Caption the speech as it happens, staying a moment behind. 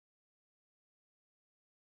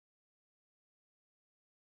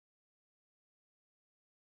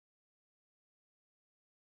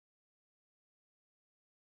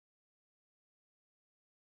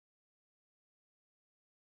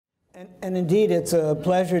And indeed, it's a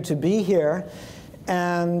pleasure to be here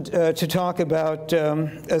and to talk about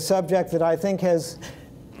a subject that I think has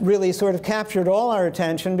really sort of captured all our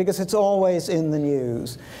attention because it's always in the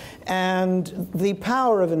news. And the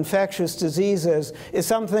power of infectious diseases is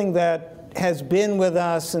something that has been with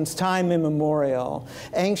us since time immemorial.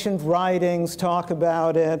 Ancient writings talk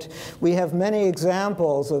about it. We have many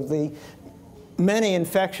examples of the many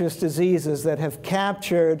infectious diseases that have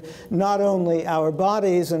captured not only our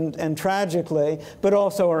bodies and tragically, but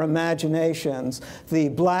also our imaginations. The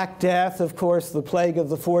Black Death, of course, the plague of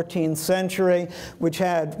the 14th century, which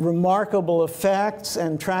had remarkable effects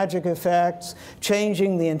and tragic effects,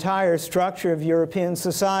 changing the entire structure of European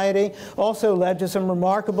society, also led to some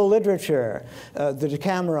remarkable literature, the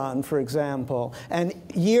Decameron, for example, and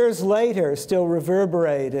years later still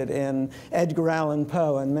reverberated in Edgar Allan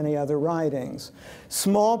Poe and many other writings.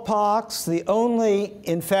 Smallpox, the only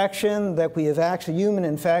infection that we have actually, human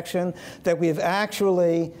infection, that we have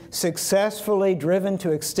actually successfully driven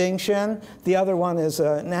to extinction. The other one is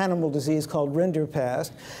an animal disease called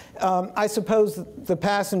rinderpest. I suppose the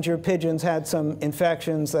passenger pigeons had some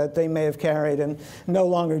infections that they may have carried and no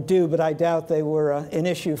longer do, but I doubt they were an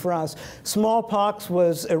issue for us. Smallpox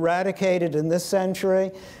was eradicated in this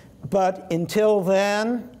century, but until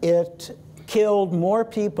then, it killed more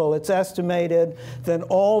people, it's estimated, than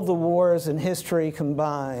all the wars in history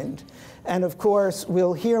combined. And of course,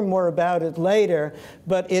 we'll hear more about it later,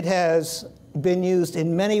 but it has been used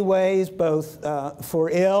in many ways, both for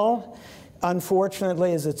ill,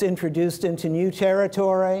 unfortunately, as it's introduced into new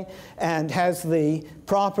territory and has the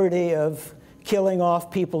property of killing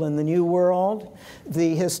off people in the New World.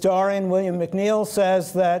 The historian William McNeill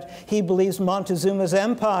says that he believes Montezuma's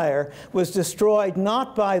empire was destroyed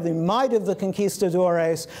not by the might of the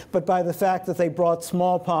conquistadores, but by the fact that they brought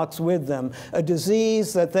smallpox with them, a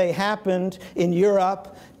disease that they happened in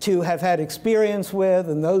Europe to have had experience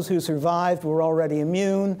with, and those who survived were already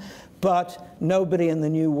immune, but nobody in the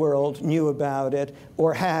New World knew about it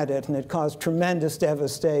or had it, and it caused tremendous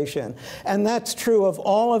devastation. And that's true of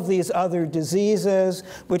all of these other diseases,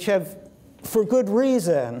 which have, for good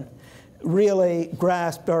reason, really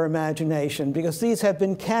grasped our imagination, because these have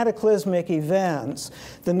been cataclysmic events.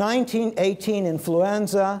 The 1918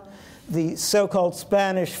 influenza, the so-called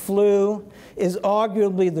Spanish flu, is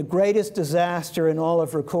arguably the greatest disaster in all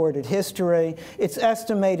of recorded history. It's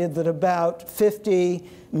estimated that about 50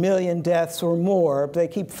 million deaths or more, they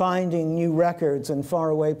keep finding new records in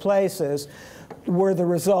faraway places, were the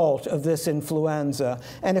result of this influenza.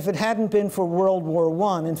 And if it hadn't been for World War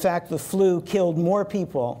I, in fact, the flu killed more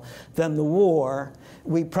people than the war,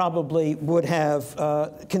 we probably would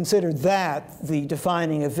have considered that the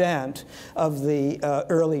defining event of the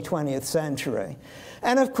early 20th century.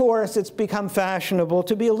 And of course, it's become fashionable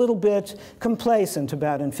to be a little bit complacent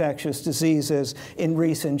about infectious diseases in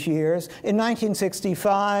recent years. In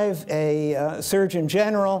 1965, a Surgeon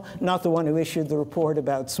General, not the one who issued the report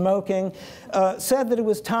about smoking, said that it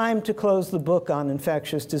was time to close the book on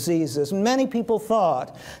infectious diseases. And many people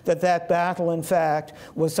thought that that battle, in fact,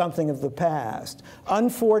 was something of the past.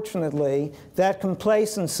 Unfortunately, that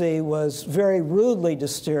complacency was very rudely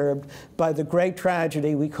disturbed by the great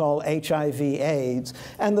tragedy we call HIV/AIDS.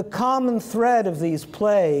 And the common thread of these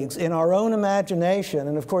plagues in our own imagination,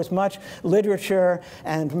 and of course much literature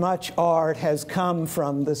and much art has come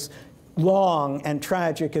from this long and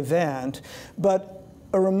tragic event, but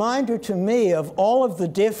a reminder to me of all of the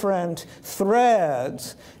different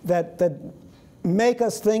threads that make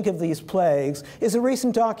us think of these plagues is a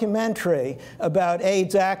recent documentary about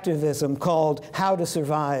AIDS activism called How to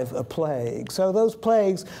Survive a Plague. So those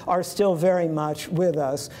plagues are still very much with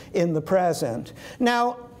us in the present.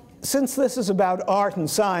 Now, since this is about art and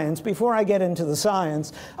science, before I get into the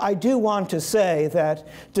science, I do want to say that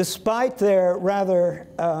despite their rather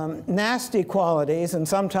nasty qualities, and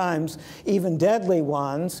sometimes even deadly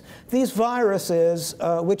ones, these viruses,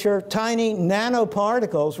 which are tiny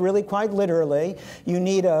nanoparticles, really quite literally, you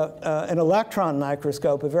need an electron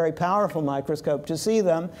microscope, a very powerful microscope to see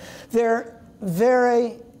them, they're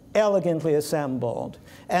very elegantly assembled.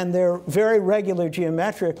 And they're very regular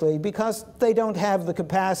geometrically because they don't have the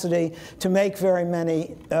capacity to make very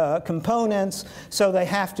many components, so they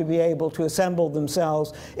have to be able to assemble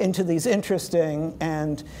themselves into these interesting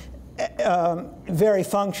and very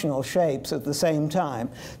functional shapes at the same time.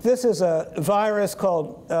 This is a virus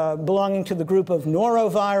called, belonging to the group of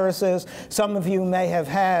noroviruses. Some of you may have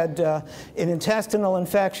had an intestinal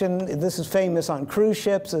infection. This is famous on cruise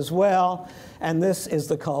ships as well, and this is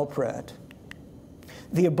the culprit.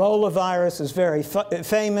 The Ebola virus is very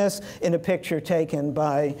famous in a picture taken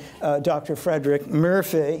by Dr. Frederick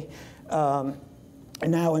Murphy.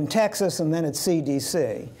 now in Texas, and then at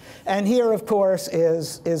CDC. And here, of course,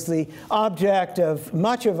 is the object of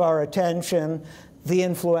much of our attention, the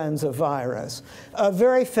influenza virus. A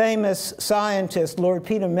very famous scientist, Lord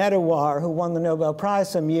Peter Medawar, who won the Nobel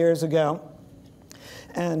Prize some years ago,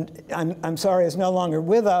 and I'm sorry is no longer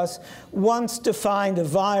with us, once defined a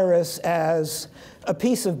virus as a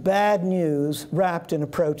piece of bad news wrapped in a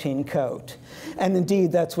protein coat. And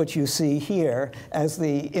indeed, that's what you see here as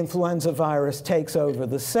the influenza virus takes over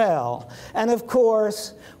the cell. And of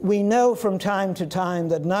course, we know from time to time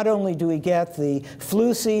that not only do we get the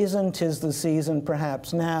flu season, 'tis the season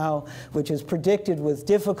perhaps now, which is predicted with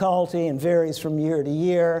difficulty and varies from year to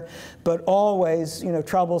year, but always,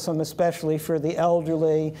 troublesome, especially for the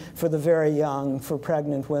elderly, for the very young, for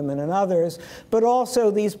pregnant women and others, but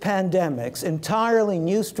also these pandemics, entirely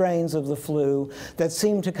new strains of the flu that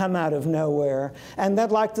seem to come out of nowhere, and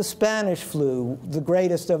that, like the Spanish flu, the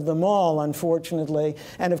greatest of them all, unfortunately,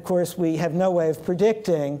 and of course we have no way of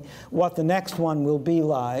predicting what the next one will be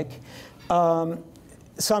like,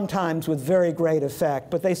 sometimes with very great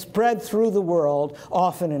effect, but they spread through the world,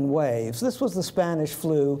 often in waves. This was the Spanish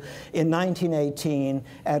flu in 1918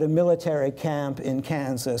 at a military camp in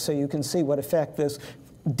Kansas, so you can see what effect this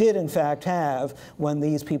did in fact have when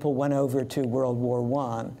these people went over to World War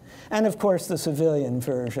I. And of course the civilian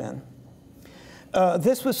version.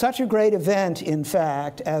 This was such a great event, in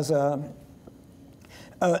fact, as an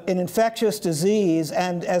infectious disease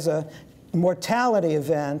and as a mortality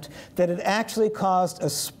event, that it actually caused a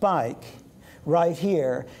spike right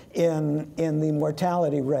here in the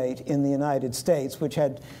mortality rate in the United States, which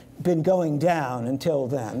had been going down until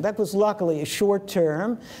then. That was luckily a short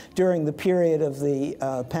term during the period of the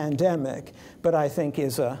pandemic, but I think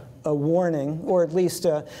is a warning, or at least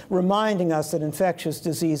reminding us that infectious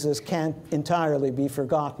diseases can't entirely be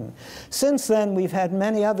forgotten. Since then, we've had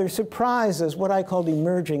many other surprises, what I call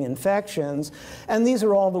emerging infections, and these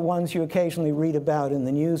are all the ones you occasionally read about in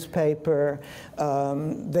the newspaper.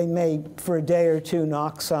 They may, for a day or two,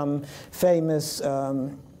 knock some famous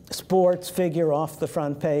sports figure off the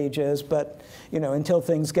front pages, but until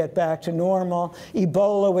things get back to normal.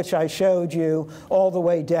 Ebola, which I showed you, all the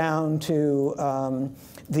way down to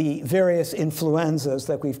the various influenzas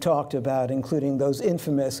that we've talked about, including those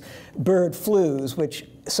infamous bird flus, which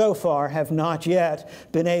so far have not yet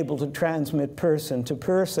been able to transmit person to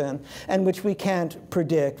person, and which we can't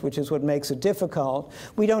predict, which is what makes it difficult.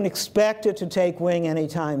 We don't expect it to take wing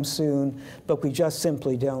anytime soon, but we just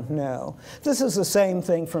simply don't know. This is the same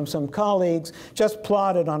thing from some colleagues, just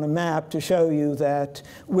plotted on a map to show you that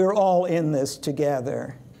we're all in this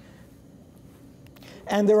together.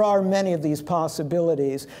 And there are many of these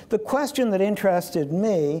possibilities. The question that interested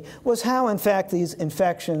me was how, in fact, these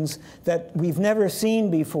infections that we've never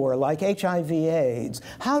seen before, like HIV/AIDS,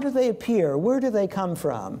 how do they appear? Where do they come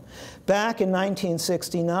from? Back in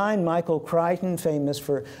 1969, Michael Crichton, famous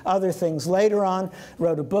for other things later on,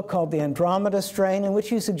 wrote a book called The Andromeda Strain, in which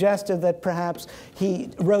he suggested that perhaps he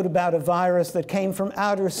wrote about a virus that came from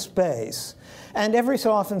outer space. And every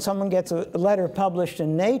so often someone gets a letter published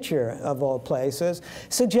in Nature, of all places,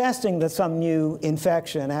 suggesting that some new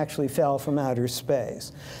infection actually fell from outer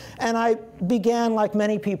space. And I began, like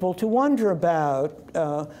many people, to wonder about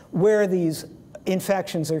where these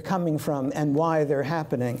infections are coming from and why they're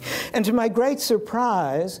happening. And to my great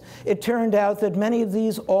surprise, it turned out that many of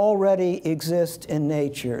these already exist in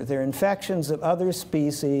nature. They're infections of other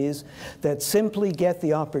species that simply get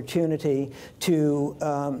the opportunity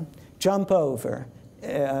to jump over,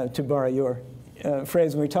 to borrow your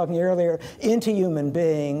phrase we were talking earlier, into human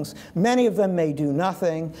beings. Many of them may do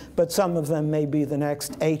nothing, but some of them may be the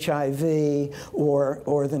next HIV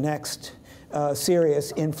or the next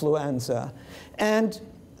serious influenza. And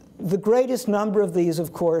the greatest number of these,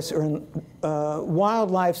 of course, are in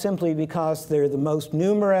wildlife simply because they're the most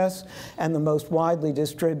numerous and the most widely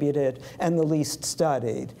distributed and the least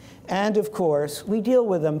studied. And of course, we deal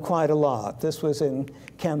with them quite a lot. This was in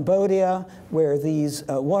Cambodia, where these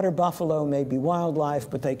water buffalo may be wildlife,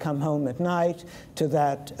 but they come home at night to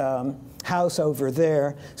that house over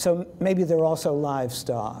there. So maybe they're also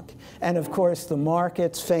livestock. And of course, the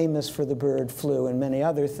market's famous for the bird flu and many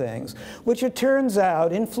other things, which it turns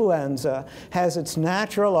out influenza has its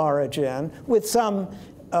natural origin, with some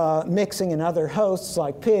mixing in other hosts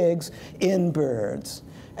like pigs, in birds.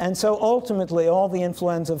 And so ultimately, all the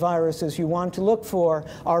influenza viruses you want to look for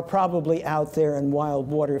are probably out there in wild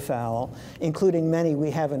waterfowl, including many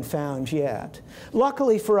we haven't found yet.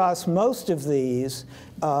 Luckily for us, most of these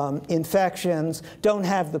infections don't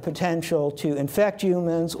have the potential to infect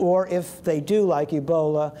humans, or if they do, like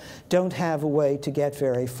Ebola, don't have a way to get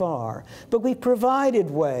very far. But we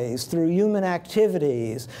provided ways through human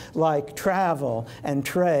activities like travel and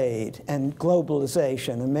trade and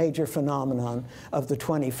globalization, a major phenomenon of the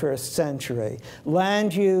 21st century.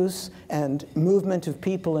 Land use and movement of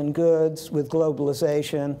people and goods with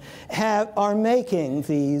globalization are making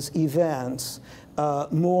these events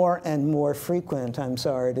more and more frequent, I'm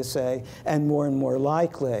sorry to say, and more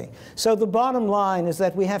likely. So the bottom line is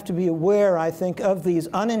that we have to be aware, I think, of these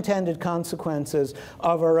unintended consequences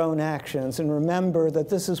of our own actions, and remember that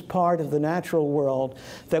this is part of the natural world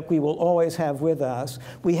that we will always have with us.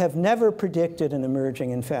 We have never predicted an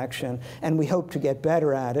emerging infection, and we hope to get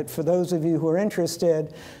better at it. For those of you who are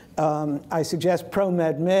interested, I suggest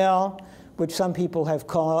ProMed Mail, which some people have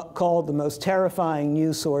called the most terrifying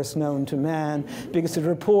news source known to man, because it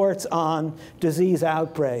reports on disease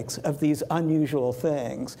outbreaks of these unusual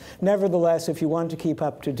things. Nevertheless, if you want to keep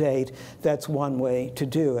up to date, that's one way to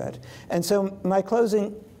do it. And so my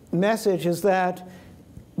closing message is that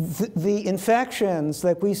the infections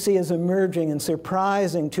that we see as emerging and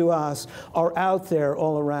surprising to us are out there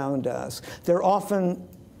all around us. They're often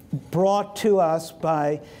brought to us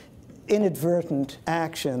by inadvertent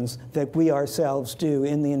actions that we ourselves do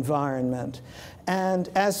in the environment. And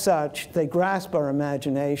as such, they grasp our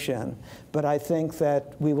imagination, but I think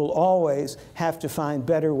that we will always have to find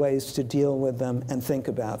better ways to deal with them and think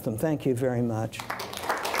about them. Thank you very much.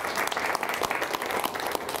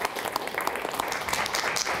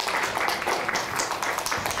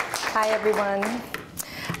 Hi, everyone.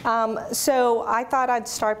 So I thought I'd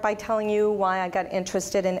start by telling you why I got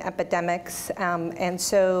interested in epidemics. And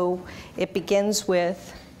so it begins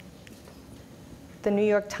with the New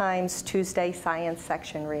York Times Tuesday Science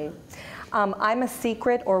section read. I'm a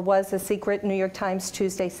secret, or was a secret, New York Times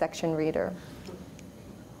Tuesday section reader.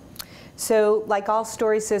 So like all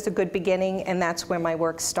stories, there's a good beginning, and that's where my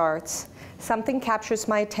work starts. Something captures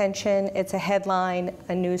my attention. It's a headline,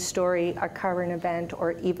 a news story, a current event,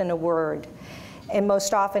 or even a word. And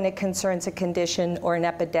most often it concerns a condition or an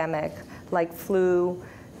epidemic, like flu,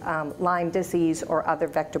 Lyme disease, or other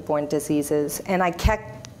vector-borne diseases. And I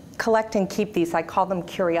collect and keep these. I call them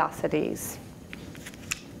curiosities.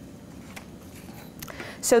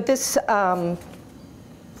 So this, I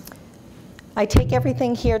take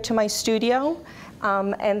everything here to my studio.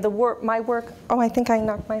 And my work, oh, I think I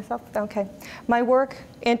knocked myself, okay. My work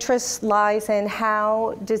interest lies in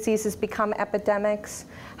how diseases become epidemics,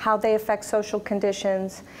 how they affect social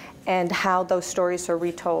conditions, and how those stories are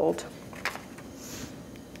retold.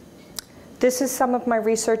 This is some of my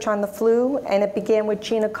research on the flu, and it began with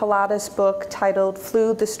Gina Colada's book titled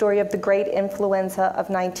Flu, The Story of the Great Influenza of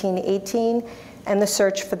 1918 and the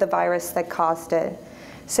Search for the Virus That Caused It.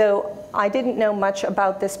 So I didn't know much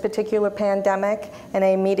about this particular pandemic, and I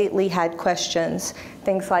immediately had questions.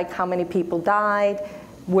 Things like how many people died,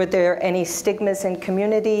 were there any stigmas in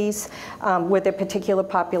communities, were there particular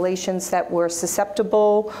populations that were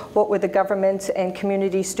susceptible, what were the governments and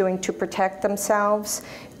communities doing to protect themselves?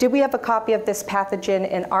 Did we have a copy of this pathogen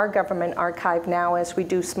in our government archive now as we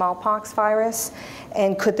do smallpox virus?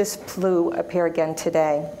 And could this flu appear again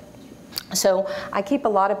today? So I keep a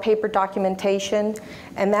lot of paper documentation,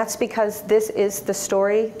 and that's because this is the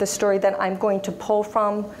story that I'm going to pull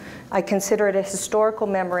from. I consider it a historical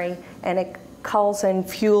memory, and it culls and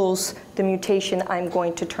fuels the mutation I'm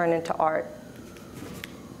going to turn into art.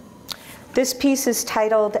 This piece is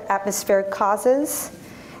titled Atmospheric Causes,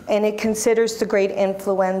 and it considers the great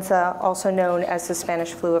influenza, also known as the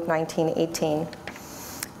Spanish flu of 1918.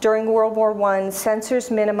 During World War I, censors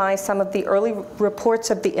minimized some of the early reports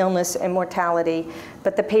of the illness and mortality,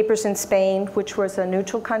 but the papers in Spain, which was a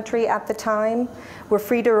neutral country at the time, were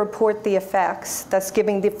free to report the effects, thus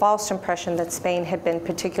giving the false impression that Spain had been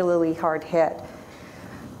particularly hard hit.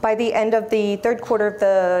 By the end of the third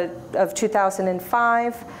quarter of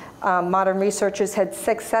 2005, modern researchers had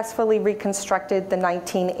successfully reconstructed the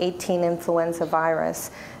 1918 influenza virus.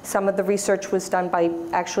 Some of the research was done by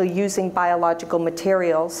actually using biological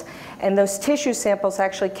materials, and those tissue samples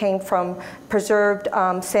actually came from preserved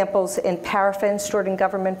samples in paraffin stored in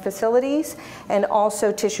government facilities, and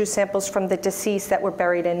also tissue samples from the deceased that were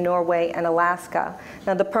buried in Norway and Alaska.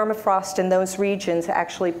 Now, the permafrost in those regions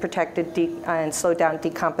actually protected and slowed down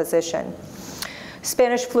decomposition.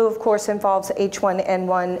 Spanish flu, of course, involves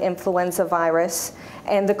H1N1 influenza virus.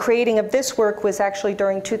 And the creating of this work was actually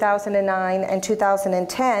during 2009 and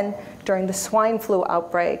 2010 during the swine flu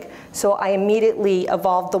outbreak. So I immediately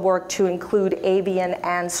evolved the work to include avian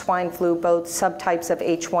and swine flu, both subtypes of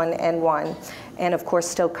H1N1, and of course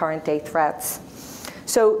still current day threats.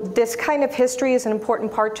 So this kind of history is an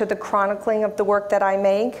important part to the chronicling of the work that I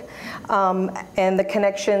make, and the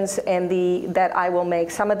connections that I will make.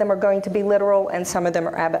 Some of them are going to be literal and some of them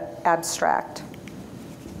are abstract.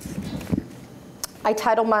 I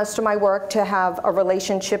title most of my work to have a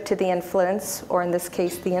relationship to the influence, or in this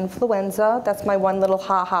case, the influenza. That's my one little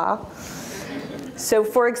ha-ha. So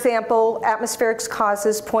for example, atmospheric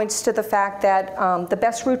causes points to the fact that the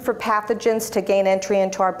best route for pathogens to gain entry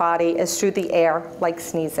into our body is through the air, like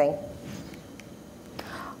sneezing.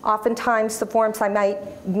 Oftentimes, the forms I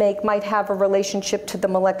might make might have a relationship to the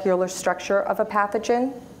molecular structure of a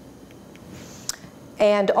pathogen.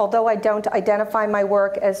 And although I don't identify my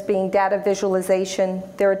work as being data visualization,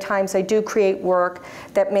 there are times I do create work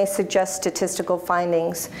that may suggest statistical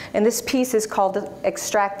findings. And this piece is called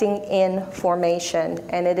Extracting Information,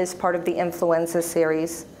 and it is part of the influenza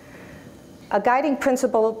series. A guiding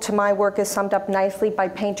principle to my work is summed up nicely by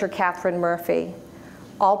painter Catherine Murphy.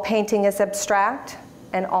 All painting is abstract,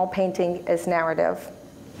 and all painting is narrative.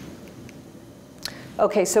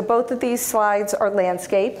 Okay, so both of these slides are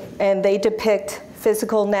landscape, and they depict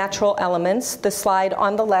physical, natural elements. The slide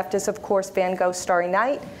on the left is, of course, Van Gogh's Starry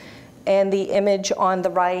Night, and the image on the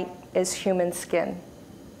right is human skin.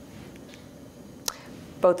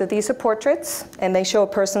 Both of these are portraits, and they show a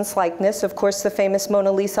person's likeness. Of course, the famous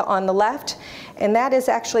Mona Lisa on the left, and that is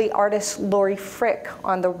actually artist Lorrie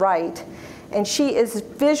on the right. And she is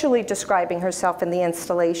visually describing herself in the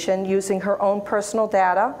installation using her own personal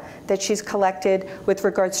data that she's collected with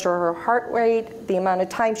regards to her heart rate, the amount of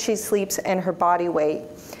time she sleeps, and her body weight.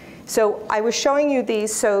 So I was showing you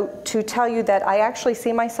these to tell you that I actually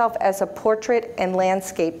see myself as a portrait and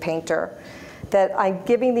landscape painter, that I'm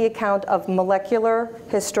giving the account of molecular,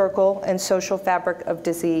 historical, and social fabric of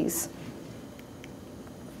disease.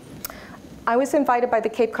 I was invited by the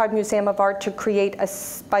Cape Cod Museum of Art to create a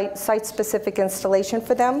site-specific installation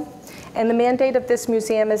for them. And the mandate of this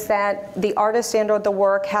museum is that the artist and/or the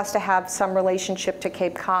work has to have some relationship to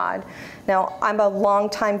Cape Cod. Now, I'm a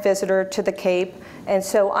longtime visitor to the Cape, and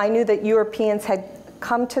so I knew that Europeans had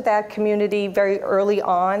come to that community very early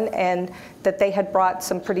on and that they had brought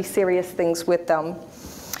some pretty serious things with them.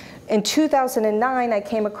 In 2009, I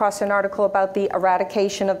came across an article about the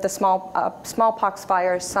eradication of the smallpox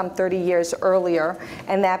virus some 30 years earlier,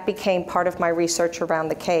 and that became part of my research around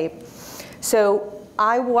the Cape. So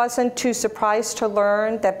I wasn't too surprised to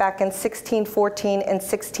learn that back in 1614 and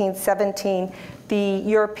 1617, the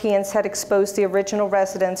Europeans had exposed the original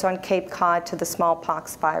residents on Cape Cod to the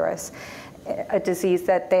smallpox virus, a disease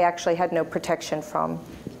that they actually had no protection from.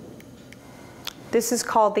 This is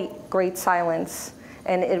called the Great Silence,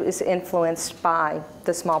 and it was influenced by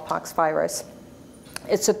the smallpox virus.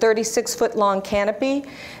 It's a 36-foot long canopy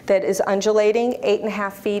that is undulating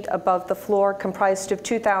 8.5 feet above the floor, comprised of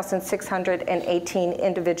 2,618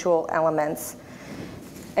 individual elements.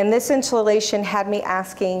 And this installation had me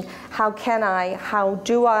asking, how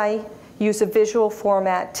do I use a visual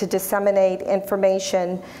format to disseminate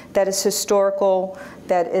information that is historical,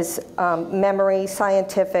 that is memory,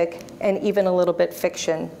 scientific, and even a little bit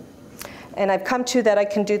fiction. And I've come to that I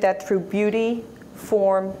can do that through beauty,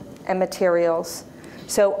 form, and materials.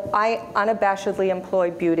 So I unabashedly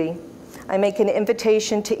employ beauty. I make an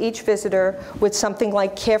invitation to each visitor with something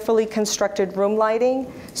like carefully constructed room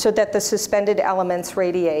lighting so that the suspended elements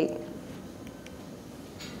radiate.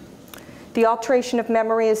 The alteration of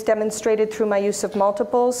memory is demonstrated through my use of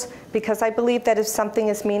multiples because I believe that if something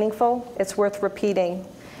is meaningful, it's worth repeating.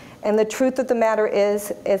 And the truth of the matter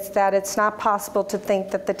is that it's not possible to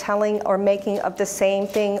think that the telling or making of the same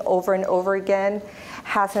thing over and over again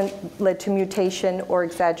hasn't led to mutation or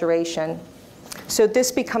exaggeration. So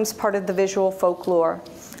this becomes part of the visual folklore.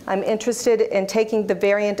 I'm interested in taking the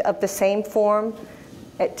variant of the same form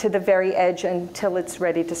to the very edge until it's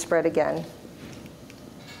ready to spread again.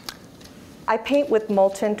 I paint with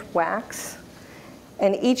molten wax,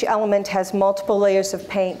 and each element has multiple layers of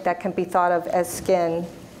paint that can be thought of as skin.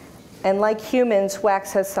 And like humans,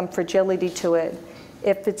 wax has some fragility to it.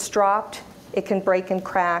 If it's dropped, it can break and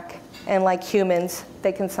crack. And like humans,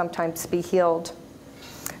 they can sometimes be healed.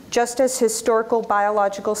 Just as historical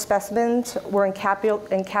biological specimens were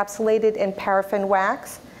encapsulated in paraffin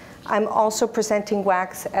wax, I'm also presenting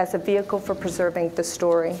wax as a vehicle for preserving the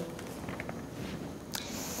story.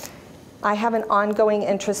 I have an ongoing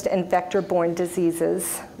interest in vector-borne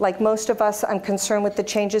diseases. Like most of us, I'm concerned with the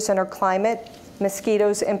changes in our climate.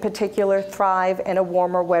 Mosquitoes in particular thrive in a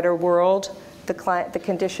warmer, wetter world, the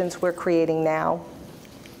conditions we're creating now.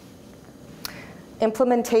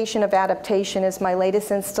 Implementation of adaptation is my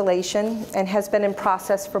latest installation and has been in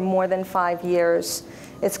process for more than 5 years.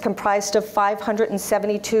 It's comprised of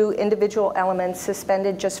 572 individual elements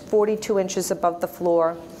suspended just 42 inches above the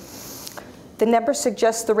floor. The number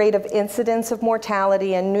suggests the rate of incidence of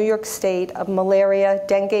mortality in New York State of malaria,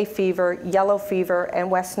 dengue fever, yellow fever,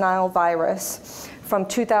 and West Nile virus from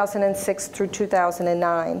 2006 through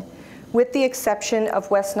 2009. With the exception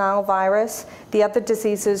of West Nile virus, the other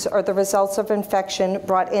diseases are the results of infection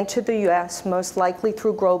brought into the US, most likely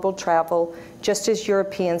through global travel, just as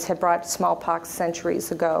Europeans had brought smallpox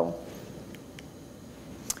centuries ago.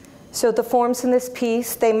 So the forms in this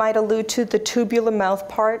piece, they might allude to the tubular mouth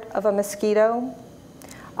part of a mosquito,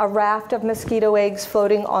 a raft of mosquito eggs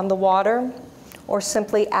floating on the water, or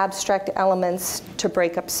simply abstract elements to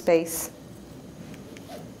break up space.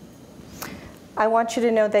 I want you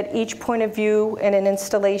to know that each point of view in an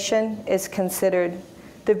installation is considered.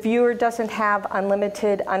 The viewer doesn't have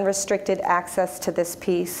unlimited, unrestricted access to this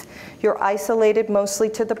piece. You're isolated mostly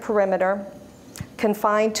to the perimeter,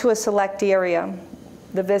 confined to a select area.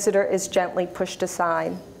 The visitor is gently pushed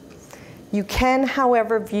aside. You can,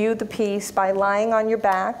 however, view the piece by lying on your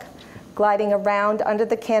back, gliding around under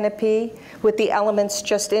the canopy with the elements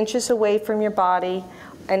just inches away from your body,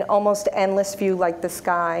 an almost endless view like the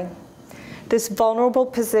sky. This vulnerable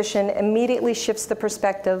position immediately shifts the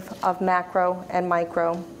perspective of macro and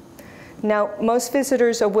micro. Now, most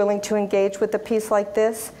visitors are willing to engage with a piece like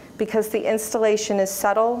this because the installation is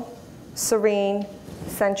subtle, serene,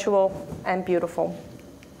 sensual, and beautiful.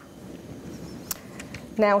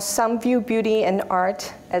 Now, some view beauty and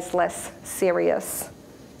art as less serious.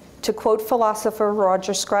 To quote philosopher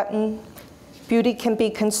Roger Scruton, beauty can be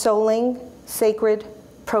consoling, sacred,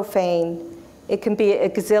 profane. It can be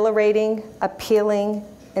exhilarating, appealing,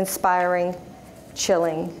 inspiring,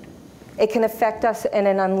 chilling. It can affect us in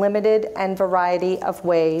an unlimited and variety of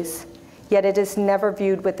ways, yet it is never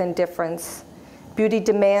viewed with indifference. Beauty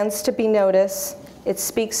demands to be noticed. It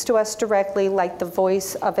speaks to us directly like the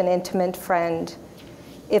voice of an intimate friend.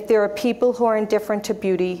 If there are people who are indifferent to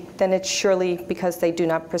beauty, then it's surely because they do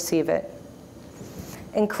not perceive it.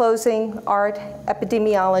 In closing, art,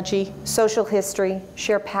 epidemiology, social history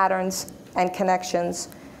share patterns and connections.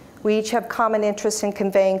 We each have common interests in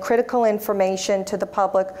conveying critical information to the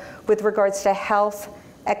public with regards to health,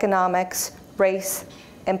 economics, race,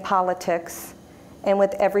 and politics. And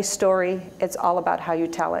with every story, it's all about how you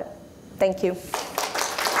tell it. Thank you.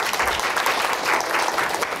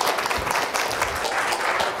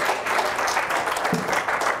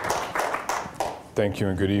 Thank you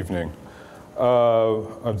and good evening.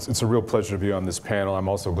 It's a real pleasure to be on this panel. I'm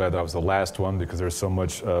also glad that I was the last one because there's so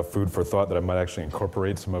much food for thought that I might actually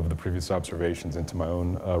incorporate some of the previous observations into my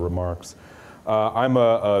own remarks. I'm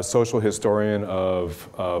a social historian of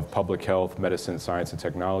public health, medicine, science, and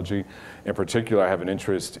technology. In particular, I have an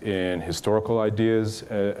interest in historical ideas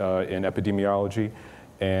in epidemiology.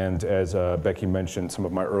 And as Becky mentioned, some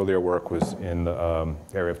of my earlier work was in the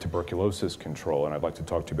area of tuberculosis control, and I'd like to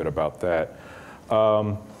talk to you a bit about that.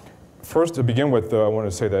 First, to begin with, I want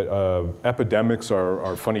to say that epidemics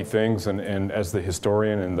are funny things, and as the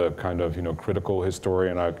historian and the kind of critical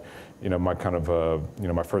historian, my kind of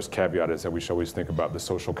my first caveat is that we should always think about the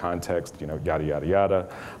social context, yada yada yada.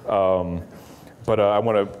 But I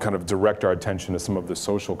want to kind of direct our attention to some of the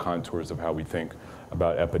social contours of how we think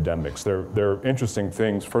about epidemics. They're interesting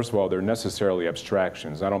things. First of all, they're necessarily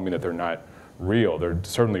abstractions. I don't mean that they're not real. They're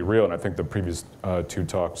certainly real, and I think the previous two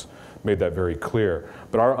talks made that very clear.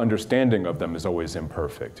 But our understanding of them is always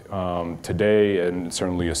imperfect. Today, and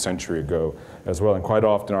certainly a century ago as well, and quite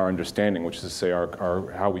often our understanding, which is to say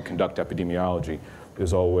how we conduct epidemiology,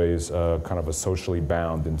 is always kind of a socially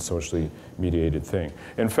bound and socially mediated thing.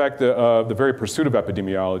 In fact, the very pursuit of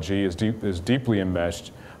epidemiology is deeply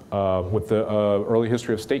enmeshed with the early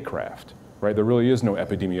history of statecraft, right? There really is no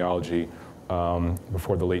epidemiology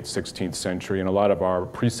before the late 16th century, and a lot of our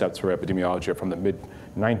precepts for epidemiology are from the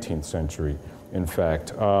mid-19th century, in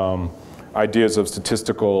fact. Ideas of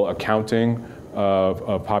statistical accounting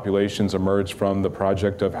of populations emerged from the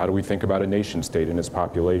project of how do we think about a nation state and its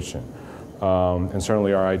population. And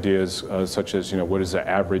certainly our ideas such as, what is the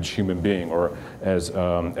average human being, or as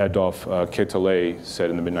Adolphe Quetelet said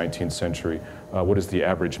in the mid-19th century, what is the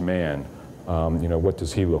average man? What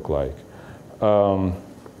does he look like?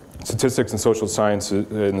 Statistics and social sciences,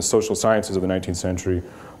 in the social sciences of the 19th century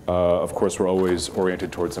of course, were always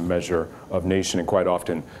oriented towards a measure of nation, and quite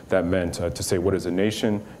often that meant to say what is a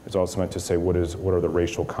nation. It's also meant to say what are the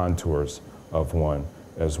racial contours of one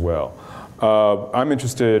as well. I'm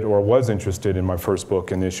interested, or was interested, in my first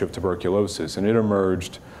book in the issue of tuberculosis, and it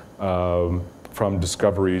emerged from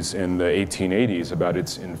discoveries in the 1880s about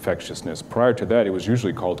its infectiousness. Prior to that, it was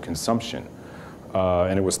usually called consumption,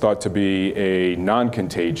 and it was thought to be a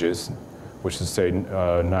non-contagious, which is to say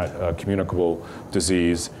not communicable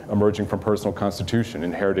disease, emerging from personal constitution,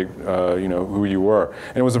 inherited who you were.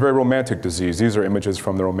 And it was a very romantic disease. These are images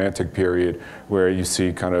from the Romantic period where you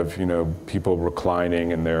see kind of people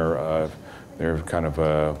reclining in their kind of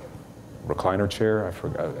a recliner chair. I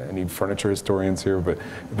forgot, I need furniture historians here, but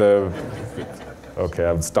okay,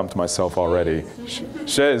 I've stumped myself already.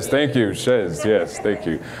 Chaise, thank you, chaise, yes, thank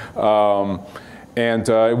you. And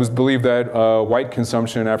it was believed that white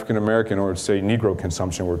consumption and African American, or say Negro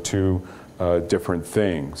consumption, were two different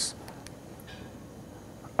things.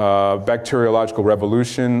 Bacteriological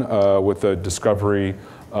revolution with the discovery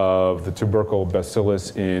of the tubercle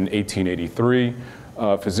bacillus in 1883.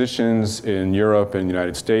 Physicians in Europe and the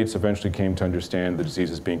United States eventually came to understand the disease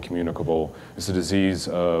as being communicable. It's a disease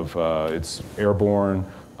of, it's airborne,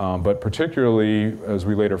 but particularly, as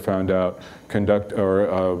we later found out,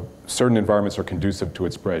 certain environments are conducive to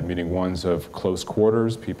its spread, meaning ones of close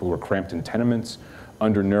quarters, people who are cramped in tenements,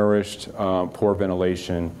 undernourished, poor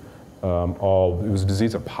ventilation, it was a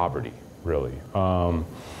disease of poverty, really.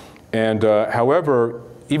 However,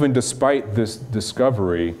 even despite this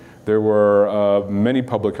discovery, there were many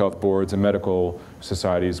public health boards and medical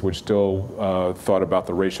societies which still thought about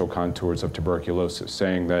the racial contours of tuberculosis,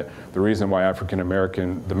 saying that the reason why the African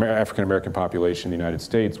American population in the United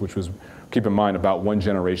States, which was, keep in mind, about one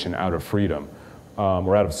generation out of freedom,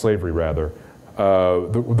 or out of slavery rather,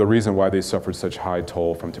 the reason why they suffered such high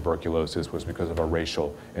toll from tuberculosis was because of a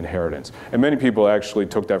racial inheritance. And many people actually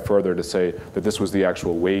took that further to say that this was the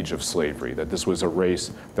actual wage of slavery, that this was a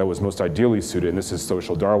race that was most ideally suited, and this is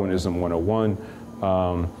social Darwinism 101,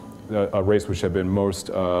 a race which had been most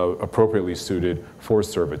appropriately suited for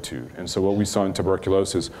servitude. And so what we saw in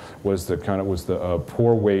tuberculosis was the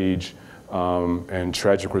poor wage and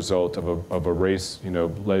tragic result of a race,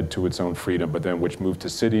 led to its own freedom, but then which moved to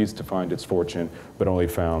cities to find its fortune, but only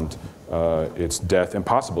found its death and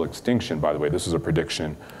possible extinction, by the way. This was a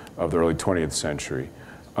prediction of the early 20th century.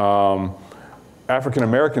 African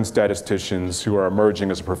American statisticians who are emerging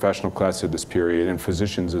as a professional class at this period, and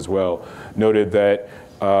physicians as well, noted that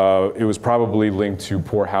it was probably linked to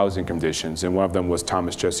poor housing conditions, and one of them was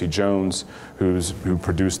Thomas Jesse Jones, who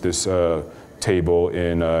produced this table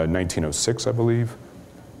in 1906, I believe.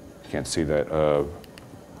 Can't see that.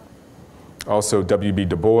 Also, W.B.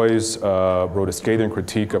 Du Bois wrote a scathing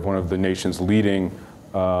critique of one of the nation's leading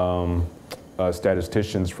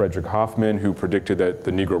statisticians, Frederick Hoffman, who predicted that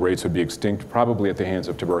the Negro race would be extinct, probably at the hands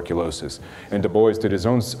of tuberculosis. And Du Bois did his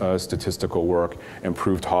own statistical work and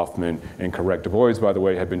proved Hoffman incorrect. Du Bois, by the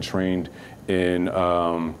way, had been trained in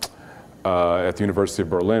at the University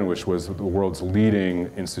of Berlin, which was the world's leading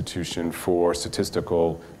institution for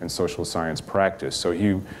statistical and social science practice. So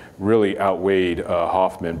he really outweighed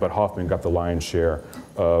Hoffman, but Hoffman got the lion's share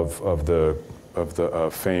of the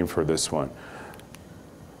fame for this one,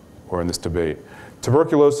 or in this debate.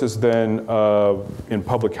 Tuberculosis then, in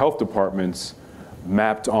public health departments,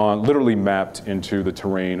 literally mapped into the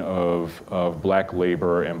terrain of black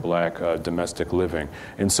labor and black domestic living.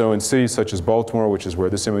 And so in cities such as Baltimore, which is where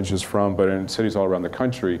this image is from, but in cities all around the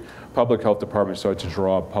country, public health departments started to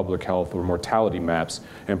draw public health or mortality maps,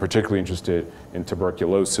 and particularly interested in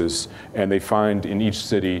tuberculosis. And they find in each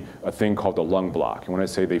city a thing called a lung block. And when I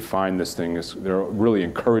say they find this thing, they're really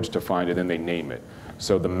encouraged to find it, and they name it.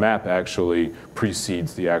 So the map actually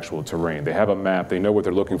precedes the actual terrain. They have a map, they know what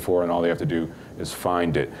they're looking for, and all they have to do is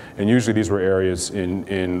find it. And usually these were areas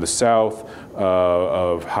in the South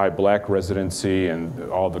of high black residency and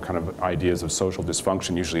all the kind of ideas of social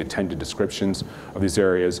dysfunction, usually attended descriptions of these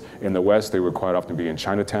areas. In the West, they would quite often be in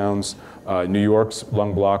Chinatowns. New York's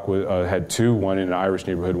lung block had two, one in an Irish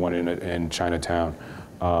neighborhood, one in Chinatown,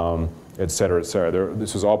 et cetera, et cetera.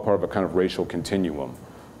 This was all part of a kind of racial continuum.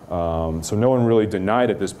 So no one really denied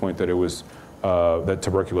at this point that it was that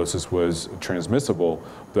tuberculosis was transmissible.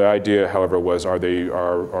 The idea, however, was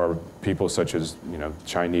are people such as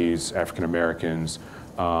Chinese, African Americans,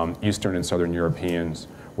 Eastern and Southern Europeans,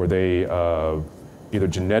 were they either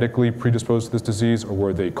genetically predisposed to this disease, or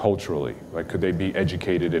were they culturally? Like, could they be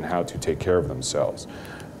educated in how to take care of themselves?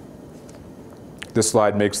 This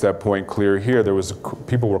slide makes that point clear here.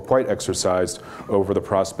 People were quite exercised over the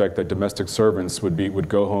prospect that domestic servants would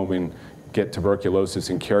go home and get tuberculosis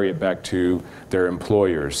and carry it back to their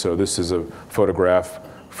employers. So this is a photograph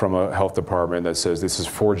from a health department that says this is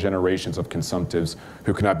 4 generations of consumptives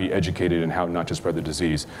who cannot be educated in how not to spread the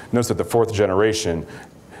disease. Notice that the 4th generation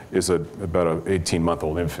is about an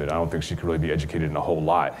 18-month-old infant. I don't think she could really be educated in a whole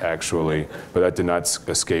lot, actually, but that did not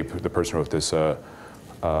escape the person who wrote this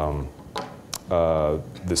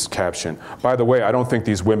this caption. By the way, I don't think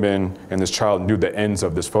these women and this child knew the ends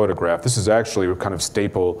of this photograph. This is actually a kind of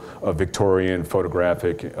staple of Victorian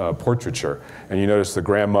photographic portraiture. And you notice the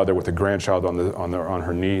grandmother with the grandchild on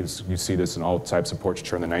her knees. You see this in all types of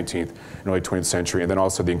portraiture in the 19th and early 20th century, and then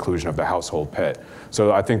also the inclusion of the household pet.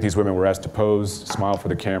 So I think these women were asked to pose, smile for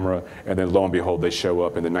the camera, and then lo and behold, they show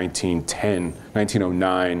up in the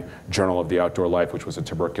 1909 Journal of the Outdoor Life, which was a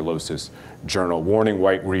tuberculosis journal, warning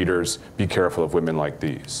white readers, be careful of women like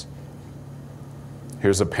these.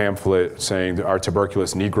 Here's a pamphlet saying, our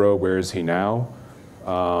tuberculous Negro, where is he now?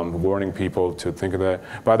 Warning people to think of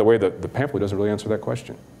that. By the way, the pamphlet doesn't really answer that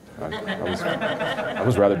question. I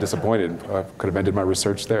was rather disappointed. I could have ended my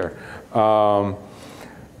research there.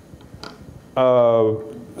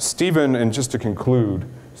 Stephen, and just to conclude,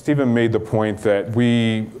 Stephen made the point that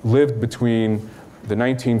we lived between the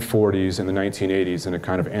 1940s and the 1980s in a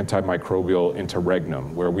kind of antimicrobial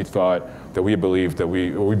interregnum, where we thought that we believed that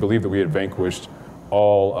we had vanquished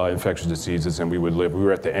all infectious diseases and we would live. We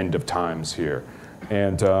were at the end of times here.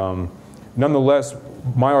 And nonetheless,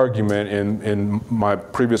 my argument in my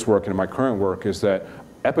previous work and in my current work is that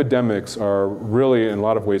epidemics are really, in a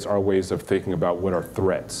lot of ways, our ways of thinking about what are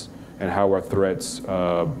threats and how are threats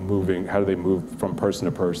moving, how do they move from person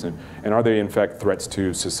to person, and are they in fact threats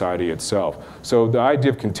to society itself? So the idea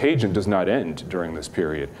of contagion does not end during this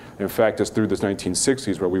period. In fact, it's through the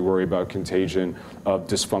 1960s where we worry about contagion of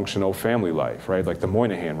dysfunctional family life, right? Like the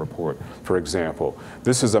Moynihan Report, for example.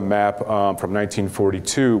 This is a map from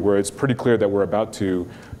 1942 where it's pretty clear that we're about to,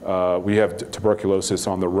 we have tuberculosis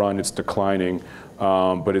on the run, it's declining,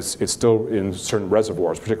 but it's still in certain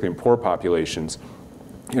reservoirs, particularly in poor populations.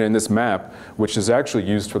 And in this map, which is actually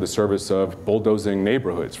used for the service of bulldozing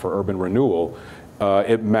neighborhoods for urban renewal,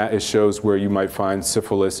 it shows where you might find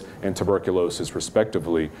syphilis and tuberculosis,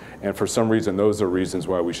 respectively. And for some reason, those are reasons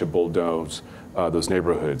why we should bulldoze those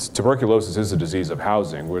neighborhoods. Tuberculosis is a disease of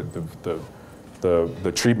housing, where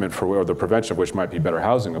the treatment for, or the prevention of which might be better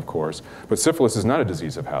housing, of course. But syphilis is not a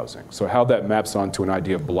disease of housing. So how that maps onto an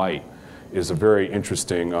idea of blight is a very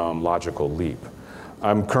interesting logical leap.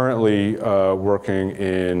 I'm currently working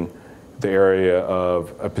in the area of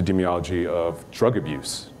epidemiology of drug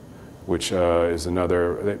abuse, which is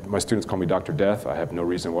another, my students call me Dr. Death. I have no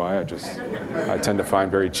reason why, I tend to find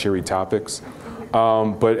very cheery topics.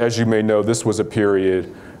 But as you may know, this was a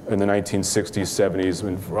period in the 1960s, 70s,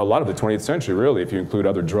 and for a lot of the 20th century, really, if you include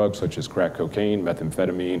other drugs such as crack cocaine,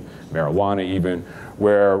 methamphetamine, marijuana even,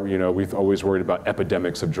 where we've always worried about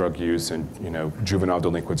epidemics of drug use and juvenile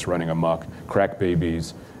delinquents running amok, crack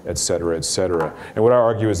babies, et cetera, et cetera. And what I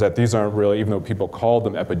argue is that these aren't really, even though people call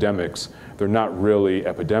them epidemics, they're not really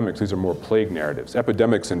epidemics. These are more plague narratives.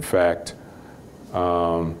 Epidemics, in fact,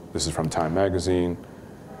 this is from Time magazine.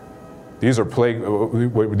 These are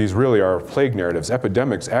these really are plague narratives.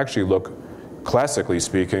 Epidemics actually look, classically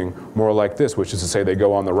speaking, more like this, which is to say they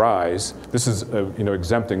go on the rise. This is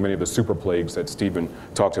exempting many of the super plagues that Stephen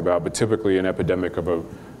talked about, but typically an epidemic of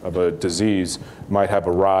a disease might have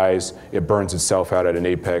a rise, it burns itself out at an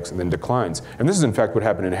apex and then declines. And this is in fact what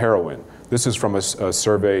happened in heroin. This is from a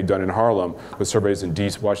survey done in Harlem, but surveys in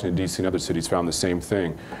Washington, D.C. and other cities found the same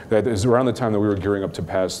thing. That is around the time that we were gearing up to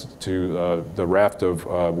pass the raft of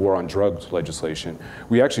war on drugs legislation,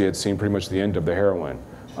 we actually had seen pretty much the end of the heroin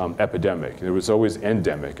epidemic. It was always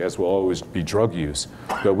endemic, as will always be drug use.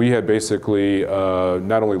 But we had basically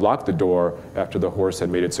not only locked the door after the horse had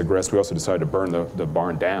made its egress, we also decided to burn the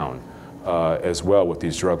barn down as well with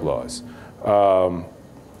these drug laws.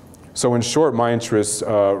 So in short, my interests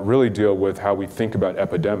really deal with how we think about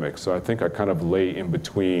epidemics. So I think I kind of lay in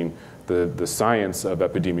between the science of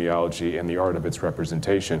epidemiology and the art of its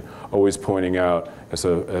representation, always pointing out as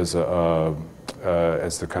the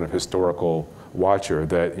kind of historical watcher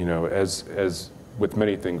that, as with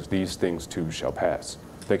many things, these things too shall pass.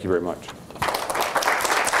 Thank you very much.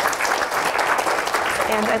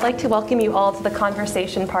 And I'd like to welcome you all to the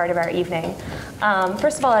conversation part of our evening.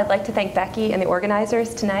 First of all, I'd like to thank Becky and the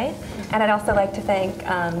organizers tonight, and I'd also like to thank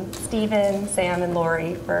Stephen, Sam, and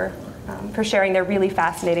Lorrie for sharing their really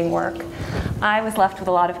fascinating work. I was left with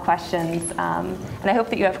a lot of questions, and I hope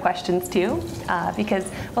that you have questions too, because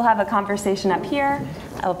we'll have a conversation up here.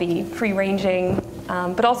 It'll be free-ranging,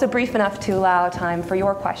 but also brief enough to allow time for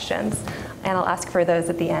your questions, and I'll ask for those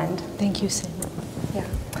at the end. Thank you, Sam. Yeah.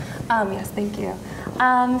 Yes, thank you.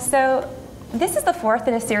 So this is the fourth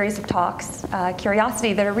in a series of talks,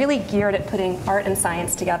 Curiosity, that are really geared at putting art and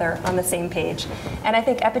science together on the same page. And I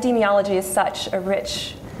think epidemiology is such a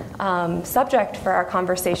rich subject for our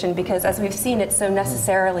conversation because, as we've seen, it's so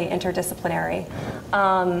necessarily interdisciplinary.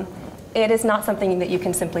 It is not something that you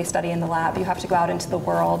can simply study in the lab. You have to go out into the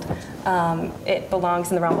world. It belongs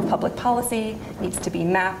in the realm of public policy, needs to be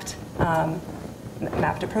mapped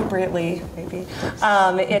appropriately, maybe.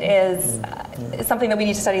 It is something that we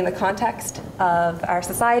need to study in the context of our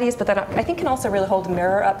societies, but that I think can also really hold a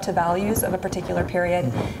mirror up to values of a particular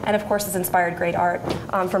period, and of course has inspired great art,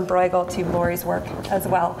 from Bruegel to Lorrie's work as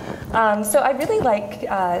well. So I'd really like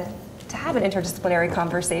to have an interdisciplinary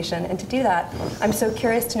conversation, and to do that, I'm so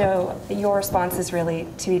curious to know your responses really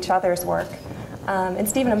to each other's work. And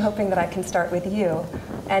Stephen, I'm hoping that I can start with you.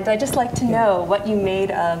 And I'd just like to know what you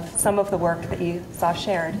made of some of the work that you saw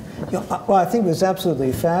shared. Well, I think it was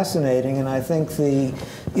absolutely fascinating, and I think the,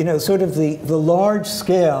 sort of the large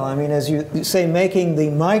scale, I mean, as you say, making the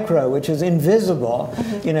micro, which is invisible,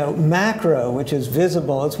 macro, which is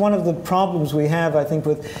visible. It's one of the problems we have, I think,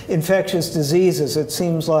 with infectious diseases. It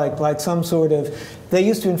seems like some sort of, they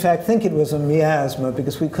used to, in fact, think it was a miasma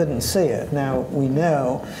because we couldn't see it. Now we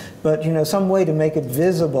know. But some way to make it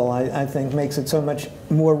visible, I think, makes it so much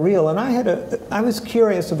more real. And I was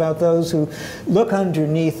curious about those who look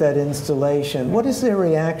underneath that installation. What is their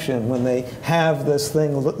reaction when they have this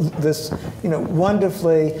thing, this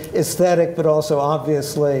wonderfully aesthetic, but also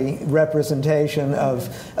obviously representation of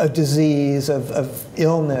a disease, of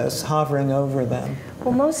illness hovering over them?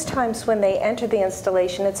 Well, most times when they enter the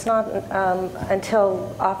installation, it's not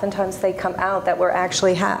until oftentimes they come out that we're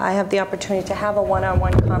actually, I have the opportunity to have a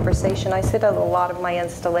one-on-one conversation. I sit at a lot of my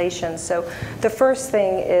installations. So the first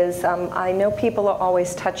thing is I know people are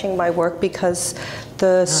always touching my work because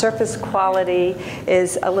the surface quality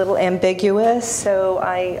is a little ambiguous, so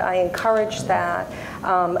I encourage that.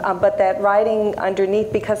 But that writing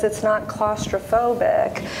underneath, because it's not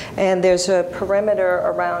claustrophobic and there's a perimeter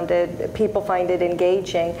around it, people find it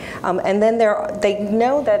engaging. And then they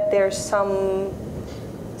know that there's some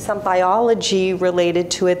biology related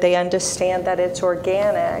to it. They understand that it's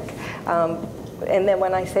organic. And then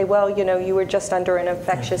when I say, well, you were just under an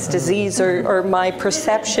infectious disease, or my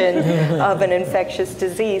perception of an infectious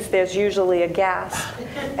disease, there's usually a gasp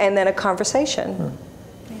and then a conversation.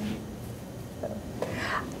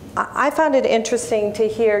 I found it interesting to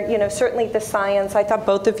hear, certainly the science. I thought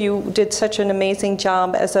both of you did such an amazing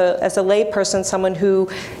job as a layperson, someone who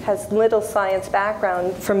has little science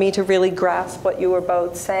background, for me to really grasp what you were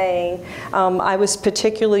both saying. I was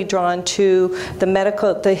particularly drawn to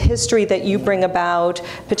the history that you bring about,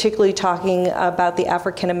 particularly talking about the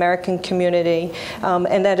African American community,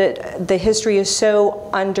 and that the history is so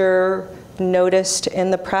under-noticed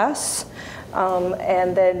in the press.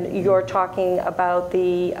 And then you're talking about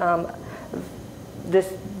this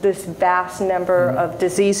vast number of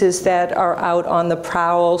diseases that are out on the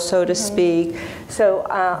prowl, so to speak. So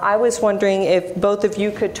I was wondering if both of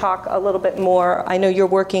you could talk a little bit more. I know you're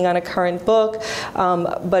working on a current book,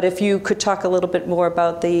 but if you could talk a little bit more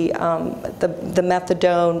about the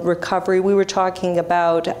methadone recovery. We were talking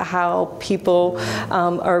about how people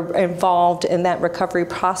are involved in that recovery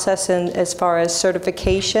process, and as far as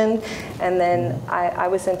certification. And then I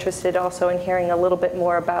was interested also in hearing a little bit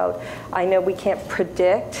more about, I know we can't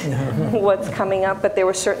predict what's coming up, but there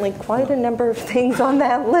were certainly quite a number of things on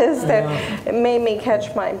that list that it made me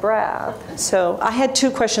catch my breath. So I had two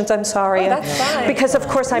questions, I'm sorry. Oh, that's fine. Because of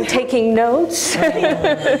course I'm taking notes.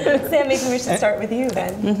 Sam, maybe we should start with you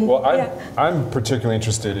then. Well, I'm particularly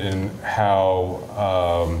interested in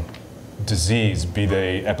how disease, be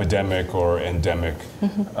they epidemic or endemic,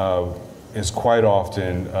 is quite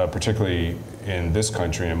often, particularly in this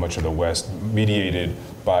country and much of the West, mediated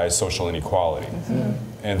by social inequality.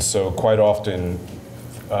 And so quite often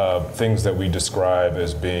things that we describe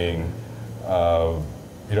as being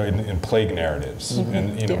in plague narratives,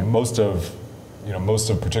 and most of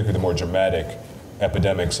particularly the more dramatic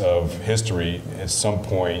epidemics of history at some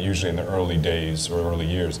point, usually in the early days or early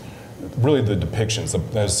years, really the depictions,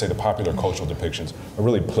 as I say, the popular cultural depictions are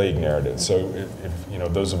really plague narratives. So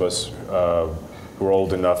if those of us who are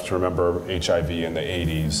old enough to remember HIV in the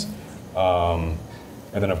 80s,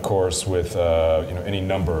 and then of course with any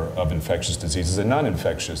number of infectious diseases and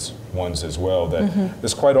non-infectious ones as well, that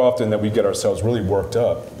it's quite often that we get ourselves really worked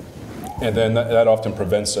up, and then that often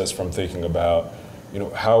prevents us from thinking about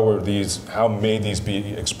how may these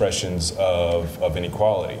be expressions of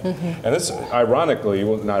inequality? And this, ironically,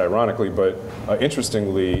 well, not ironically, but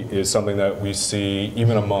interestingly, is something that we see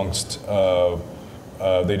even amongst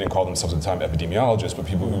they didn't call themselves at the time epidemiologists, but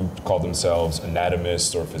people who called themselves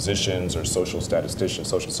anatomists or physicians or social statisticians,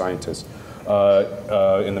 social scientists,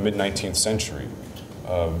 in the mid-19th century,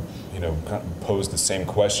 kind of posed the same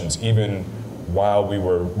questions, even while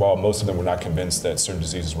most of them were not convinced that certain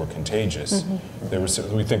diseases were contagious.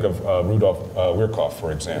 We think of Rudolf Virchow,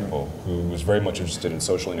 for example, who was very much interested in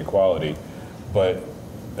social inequality, but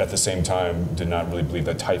at the same time did not really believe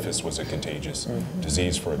that typhus was a contagious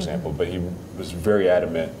disease, for example. But he was very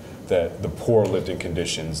adamant that the poor lived in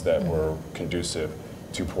conditions that were conducive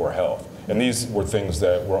to poor health. And these were things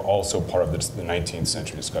that were also part of the 19th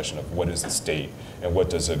century discussion of what is the state and what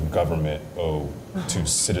does a government owe to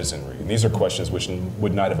citizenry. And these are questions which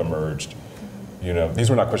would not have emerged. These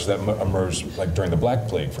were not questions that emerged like during the Black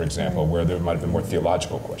Plague, for example, where there might have been more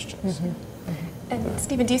theological questions. And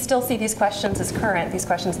Stephen, do you still see these questions as current, these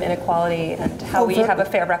questions of inequality and how we have a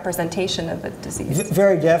fair representation of the disease?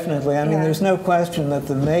 Very definitely. I mean, there's no question that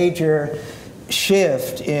the major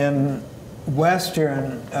shift in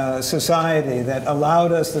Western society that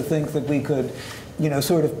allowed us to think that we could,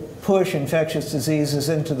 sort of push infectious diseases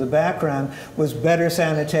into the background was better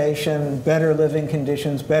sanitation, better living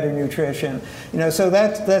conditions, better nutrition. So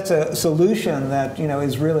that's a solution that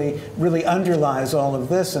is really underlies all of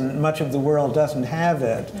this, and much of the world doesn't have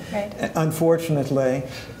it, unfortunately.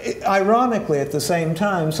 Ironically, at the same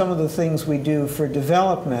time, some of the things we do for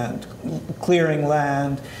development, clearing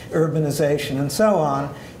land, urbanization, and so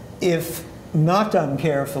on, if not done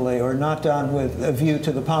carefully or not done with a view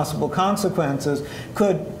to the possible consequences,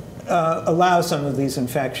 could allow some of these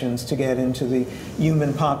infections to get into the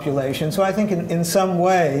human population. So I think in some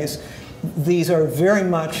ways, these are very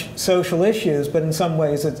much social issues, but in some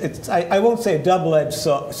ways, I won't say a double-edged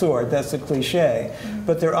sword, that's a cliche,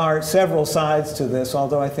 but there are several sides to this,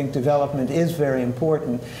 although I think development is very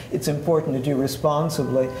important. It's important to do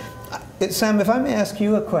responsibly. Sam, if I may ask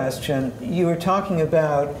you a question, you were talking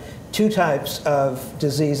about two types of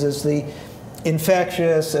diseases, the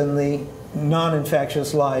infectious and the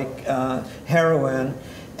non-infectious, like heroin,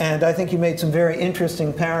 and I think you made some very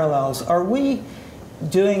interesting parallels. Are we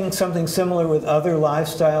doing something similar with other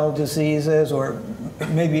lifestyle diseases, or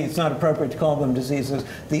maybe it's not appropriate to call them diseases,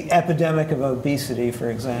 the epidemic of obesity, for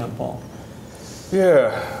example?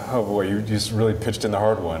 Yeah. Oh boy, you just really pitched in the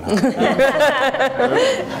hard one, huh?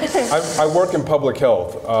 I work in public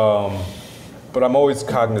health, but I'm always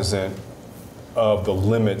cognizant of the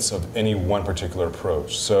limits of any one particular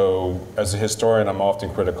approach. So as a historian, I'm often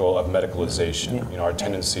critical of medicalization, our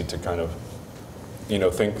tendency to kind of,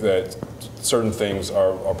 think that certain things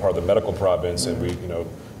are part of the medical province and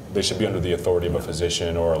they should be under the authority of a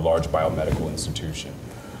physician or a large biomedical institution.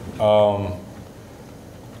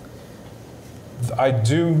 I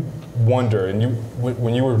do wonder, and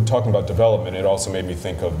when you were talking about development, it also made me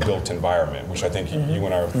think of built environment, which I think you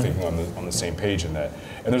and I are thinking on the same page in that.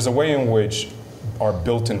 And there's a way in which our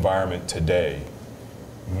built environment today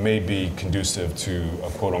may be conducive to a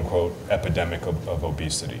quote-unquote epidemic of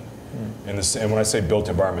obesity. And when I say built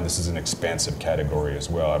environment, this is an expansive category as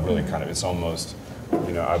well. I really kind of, it's almost,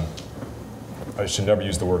 I should never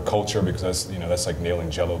use the word culture because that's like nailing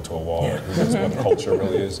Jell-O to a wall. That's what culture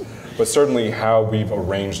really is. But certainly how we've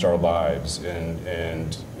arranged our lives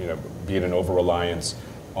and be it an over-reliance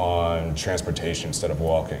on transportation instead of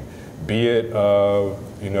walking, be it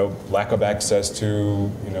lack of access to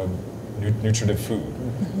nutritive food,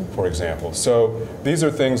 for example. So these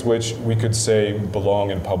are things which we could say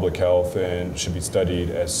belong in public health and should be studied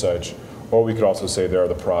as such. Or we could also say they are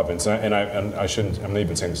the province, and I shouldn't. I'm not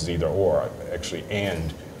even saying this is either or, actually.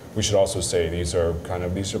 And we should also say these are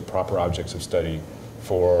proper objects of study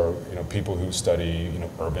for people who study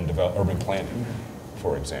urban planning,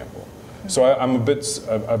 for example. So I've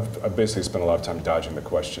basically spent a lot of time dodging the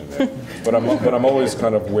question there, but I'm always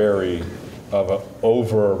kind of wary of an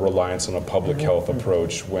over reliance on a public health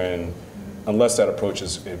approach unless that approach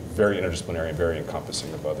is very interdisciplinary and very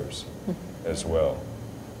encompassing of others as well.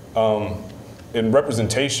 In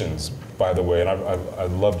representations, by the way, and I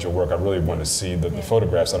loved your work. I really want to see the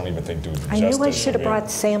photographs. I don't even think do justice. I knew I should have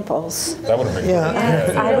brought samples. That would have been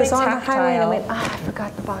great. I Really was on the tactile. highway and I went, I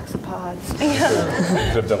forgot the box of pods. Could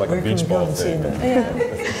have done like a beach ball thing.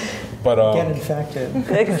 But Get infected.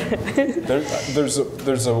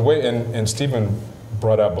 there's a way, and Stephen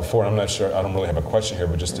brought out before, and I'm not sure, I don't really have a question here,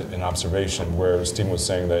 but just an observation where Stephen was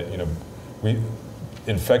saying that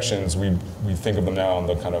infections, we think of them now on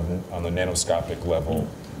the nanoscopic level.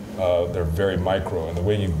 They're very micro, and the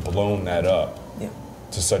way you've blown that up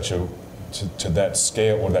to such to that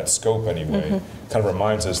scale, or that scope anyway, kind of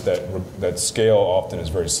reminds us that scale often is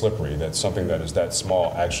very slippery, that something that is that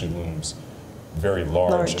small actually looms very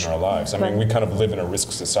large in our lives. I mean, we kind of live in a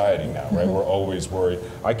risk society now, right? We're always worried.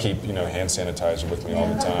 I keep, hand sanitizer with me all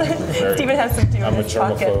the time. Stephen has some too in his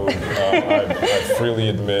pocket. I'm a germaphobe. I freely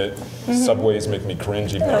admit subways make me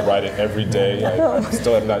cringe, even though I ride it every day. I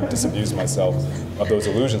still have not disabused myself of those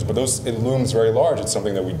illusions, but it looms very large. It's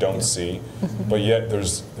something that we don't see, but yet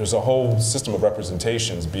there's a whole system of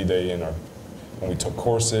representations, be they when we took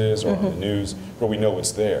courses or on the news, where we know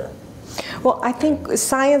it's there. Well, I think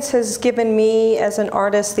science has given me, as an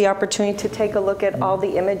artist, the opportunity to take a look at all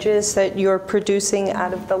the images that you're producing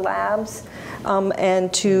out of the labs,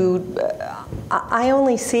 and I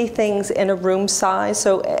only see things in a room size,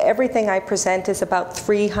 so everything I present is about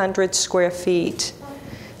 300 square feet.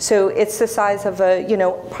 So it's the size of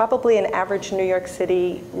probably an average New York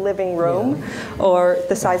City living room, or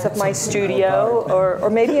the size of my studio, or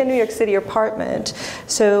maybe a New York City apartment.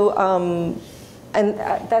 So. And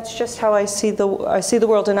that's just how I see the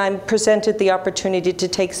world, and I'm presented the opportunity to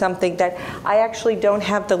take something that I actually don't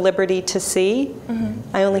have the liberty to see.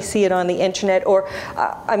 I only see it on the internet, or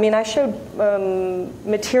I showed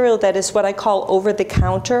material that is what I call over the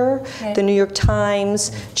counter. Okay. The New York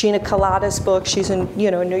Times, Gina Colada's book. She's a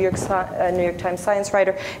New York Times science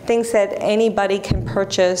writer. Things that anybody can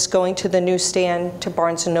purchase going to the newsstand, to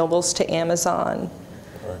Barnes and Nobles, to Amazon.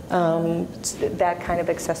 That kind of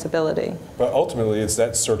accessibility. But ultimately, it's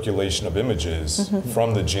that circulation of images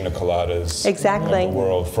from the Gina Coladas exactly. of the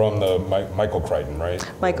world, from the Michael Crichton, right?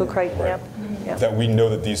 Michael Crichton, right. Yep. That we know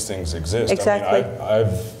that these things exist. Exactly. I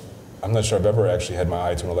mean, I'm not sure I've ever actually had my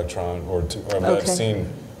eye to an electron, or I've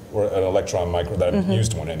seen an electron micro, that I've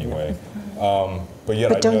used one anyway.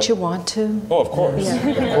 But don't you want to? Oh, of course, of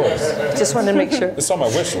course. Just wanted to make sure. It's on my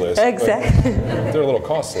wish list. Exactly. They're a little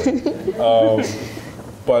costly.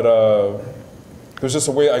 But there's just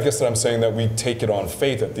a way, I guess, that I'm saying that we take it on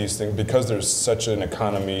faith that these things, because there's such an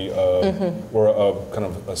economy or a kind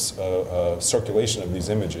of a circulation of these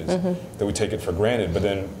images, that we take it for granted. But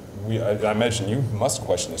then I imagine you must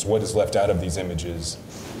question this: what is left out of these images?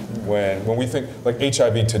 When we think, like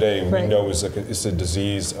HIV today, we know it's a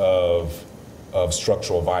disease of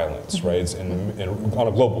structural violence, right? It's on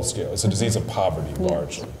a global scale. It's a disease of poverty,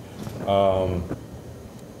 largely.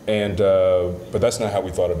 But that's not how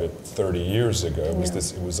we thought of it 30 years ago. It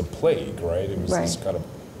was it was a plague, right? It was this kind of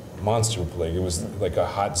monster plague. It was like a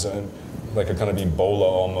hot zone, like a kind of Ebola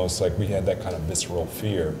almost. Like we had that kind of visceral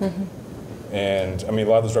fear. And I mean, a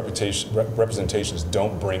lot of those representations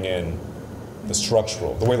don't bring in the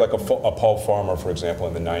structural, the way like a Paul Farmer, for example,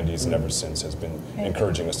 in the 90s and ever since has been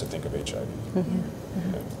encouraging us to think of HIV.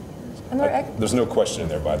 There's no question in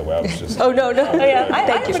there, by the way. I was just. Oh, no. I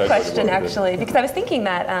have a question, actually, because I was thinking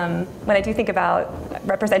that when I do think about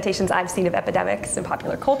representations I've seen of epidemics in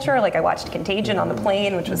popular culture, like I watched Contagion on the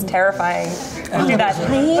plane, which was terrifying to do that.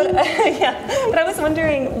 But I was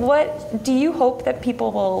wondering, do you hope that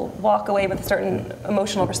people will walk away with a certain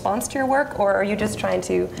emotional response to your work, or are you just trying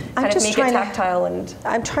to kind of make it tactile?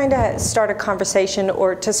 I'm trying to start a conversation,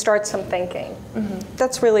 or to start some thinking.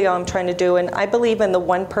 That's really all I'm trying to do, and I believe in the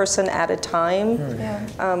one person at a time.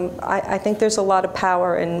 I think there's a lot of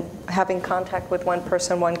power in having contact with one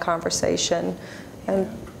person, one conversation, and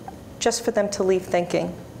just for them to leave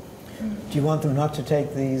thinking. Do you want them not to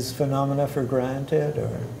take these phenomena for granted,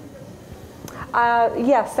 or?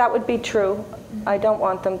 Yes, that would be true. I don't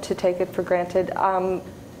want them to take it for granted.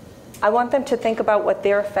 I want them to think about what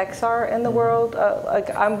their effects are in the world. I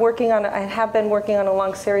have been working on a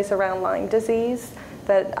long series around Lyme disease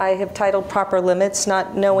that I have titled Proper Limits,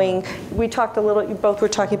 not knowing, we talked a little, you both were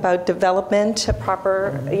talking about development,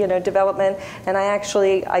 proper development, and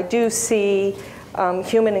I do see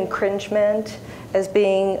human encroachment as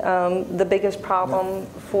being the biggest problem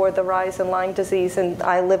for the rise in Lyme disease, and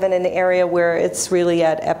I live in an area where it's really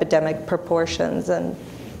at epidemic proportions. And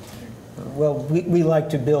well, we like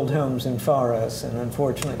to build homes in forests, and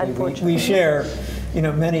unfortunately. We share,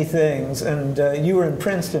 many things. And you were in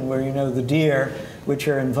Princeton, where the deer, which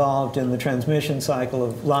are involved in the transmission cycle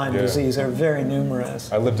of Lyme disease, are very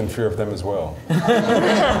numerous. I lived in fear of them as well.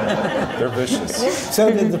 They're vicious.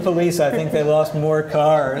 So did the police. I think they lost more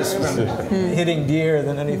cars from hitting deer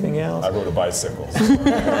than anything else. I rode a bicycle.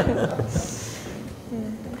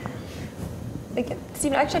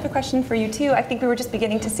 Stephen, I actually have a question for you too. I think we were just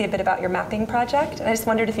beginning to see a bit about your mapping project, and I just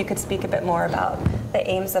wondered if you could speak a bit more about the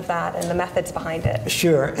aims of that and the methods behind it.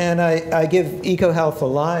 Sure, and I give EcoHealth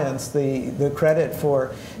Alliance the credit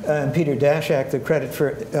for, and Peter Daszak the credit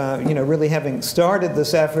for, really having started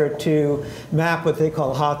this effort to map what they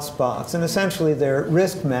call hotspots, and essentially they're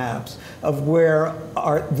risk maps of where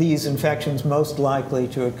are these infections most likely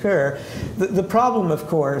to occur. The problem, of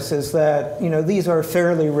course, is that these are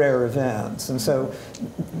fairly rare events, and so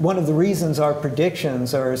one of the reasons our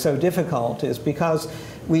predictions are so difficult is because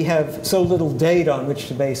we have so little data on which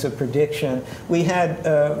to base a prediction. We had,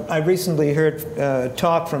 I recently heard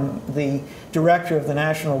talk from the director of the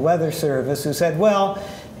National Weather Service who said, well,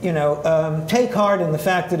 take heart in the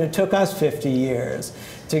fact that it took us 50 years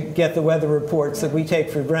to get the weather reports that we take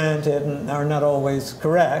for granted and are not always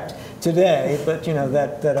correct today, but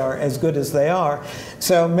that are as good as they are.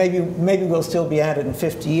 So maybe we'll still be at it in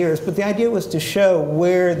 50 years. But the idea was to show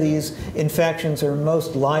where these infections are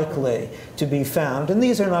most likely to be found. And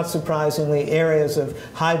these are not surprisingly areas of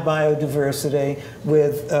high biodiversity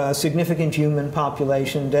with significant human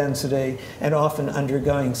population density and often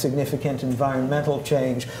undergoing significant environmental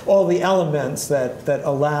change. All the elements that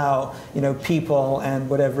allow people and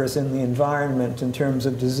whatever is in the environment in terms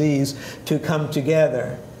of disease to come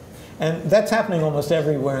together. And that's happening almost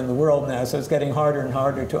everywhere in the world now, so it's getting harder and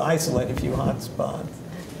harder to isolate a few hotspots.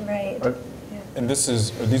 Right. And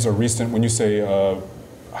these are recent, when you say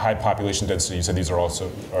high population density, you said these are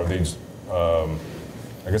these, I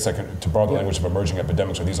guess to borrow the language of emerging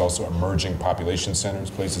epidemics, are these also emerging population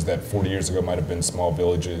centers, places that 40 years ago might have been small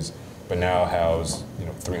villages, but now house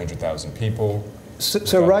 300,000 people?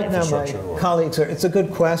 So right now, my colleagues it's a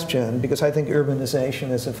good question, because I think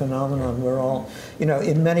urbanization is a phenomenon we're all,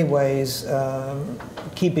 in many ways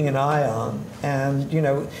keeping an eye on.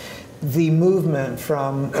 And, the movement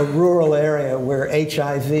from a rural area where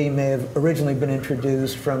HIV may have originally been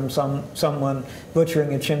introduced from someone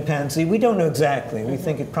butchering a chimpanzee, we don't know exactly. We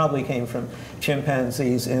think it probably came from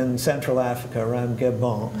chimpanzees in Central Africa around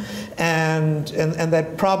Gabon. And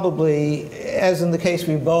that probably, as in the case of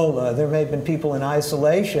Ebola, there may have been people in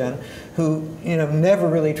isolation who never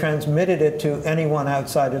really transmitted it to anyone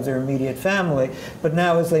outside of their immediate family. But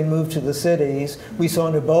now as they move to the cities, we saw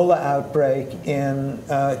an Ebola outbreak in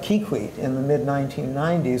Kikwit in the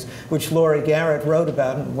mid-1990s, which Lorrie Garrett wrote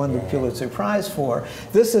about and won the Pulitzer Prize for.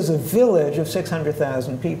 This is a village of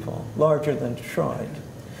 600,000 people, larger than Detroit.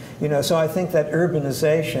 So I think that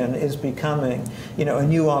urbanization is becoming, a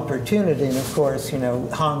new opportunity. And of course,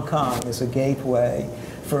 Hong Kong is a gateway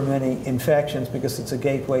for many infections because it's a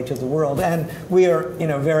gateway to the world. And we are,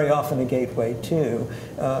 very often a gateway too,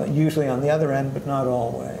 usually on the other end, but not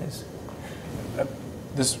always.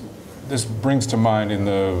 This brings to mind in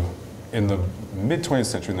the mid-20th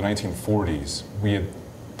century, in the 1940s, we had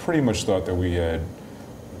pretty much thought that we had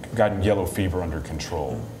gotten yellow fever under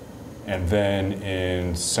control. And then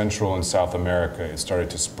in Central and South America, it started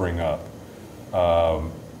to spring up.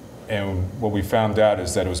 And what we found out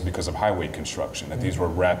is that it was because of highway construction, that these were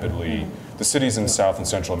rapidly, the cities in South and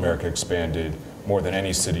Central America expanded more than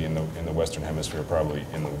any city in the Western Hemisphere, probably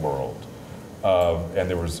in the world. And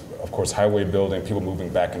there was, of course, highway building, people moving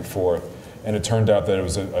back and forth. And it turned out that it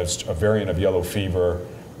was a variant of yellow fever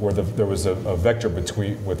where there was a vector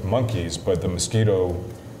with monkeys, but the mosquito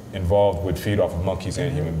involved would feed off of monkeys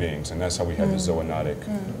and human beings. And that's how we had the zoonotic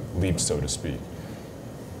leap, so to speak.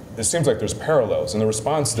 It seems like there's parallels, and the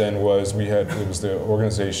response then was it was the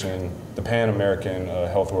organization, the Pan American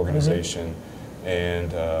Health Organization,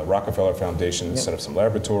 and Rockefeller Foundation set up some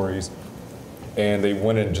laboratories, and they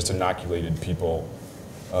went and just inoculated people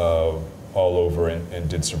all over and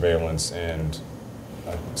did surveillance, and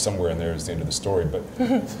somewhere in there is the end of the story. But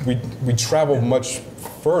we travel much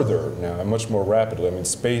further now, and much more rapidly. I mean,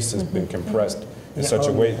 space has been compressed in such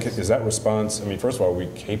a way. Is that response? I mean, first of all, are we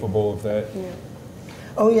capable of that? Yeah.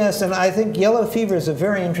 Oh yes, and I think yellow fever is a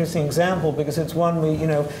very interesting example because it's one we,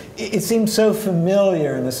 it seems so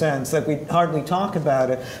familiar in the sense that we hardly talk about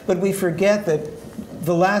it, but we forget that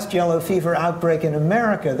the last yellow fever outbreak in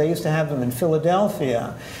America, they used to have them in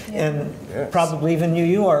Philadelphia and probably even New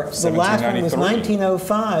York. The last one was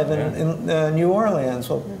 1905 in New Orleans,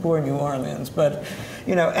 well, poor New Orleans, but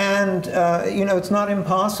it's not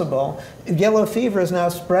impossible. Yellow fever is now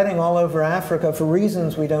spreading all over Africa for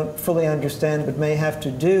reasons we don't fully understand, but may have to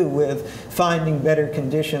do with finding better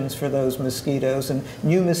conditions for those mosquitoes. And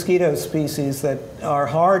new mosquito species that are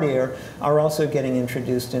hardier are also getting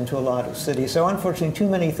introduced into a lot of cities. So unfortunately, too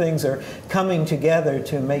many things are coming together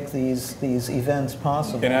to make these events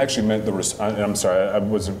possible. And I actually meant I'm sorry,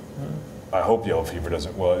 I hope yellow fever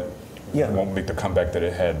doesn't, it won't make the comeback that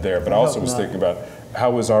it had there. But I also was thinking about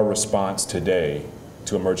how is our response today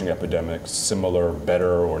to emerging epidemics similar,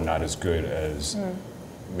 better, or not as good as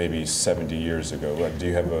maybe 70 years ago? Like, do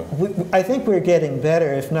you have a... I think we're getting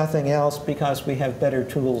better, if nothing else, because we have better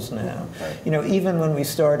tools now. Right. You know, even when we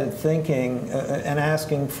started thinking and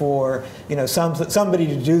asking for, you know, somebody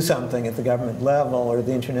to do something at the government level or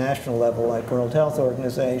the international level, like World Health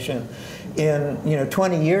Organization, in, you know,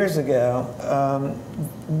 20 years ago,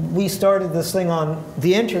 we started this thing on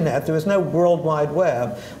the internet. There was no World Wide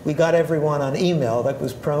Web. We got everyone on email. That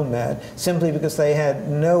was ProMed, simply because they had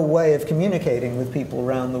no way of communicating with people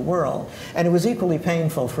around the world. And it was equally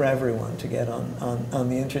painful for everyone to get on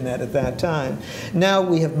the internet at that time. Now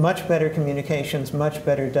we have much better communications, much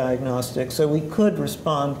better diagnostics, so we could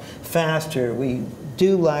respond faster. We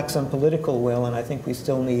do lack some political will, and I think we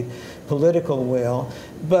still need political will.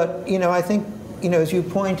 But, you know, I think, you know, as you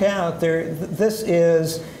point out, this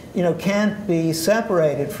is, you know, can't be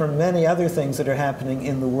separated from many other things that are happening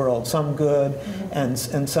in the world, some good and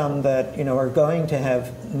some that, you know, are going to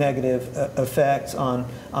have negative effects on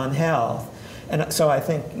health. And so I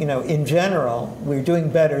think, you know, in general, we're doing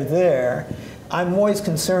better there. I'm always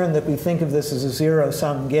concerned that we think of this as a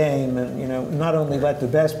zero-sum game and, you know, not only let the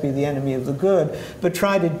best be the enemy of the good, but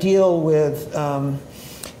try to deal with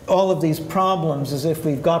all of these problems as if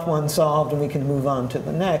we've got one solved and we can move on to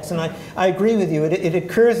the next. And I agree with you. It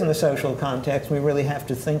occurs in a social context. We really have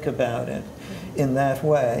to think about it in that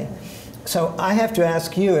way. So I have to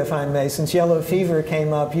ask you, if I may, since yellow fever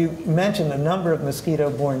came up, you mentioned a number of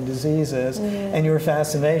mosquito-borne diseases and your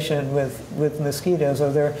fascination with mosquitoes.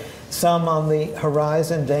 Are there some on the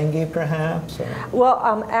horizon, dengue perhaps? Or?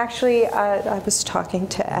 Well, actually, I was talking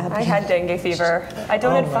to Abby. I had dengue fever. I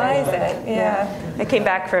don't advise it. Yeah. I came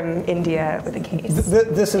back from India with a case.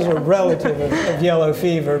 This is a relative of yellow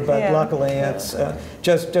fever, but luckily it's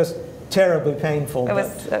just terribly painful. It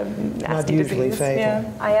was a nasty not usually disease. fatal.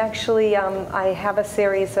 Yeah. I actually, I have a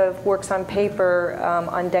series of works on paper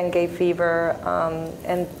on dengue fever,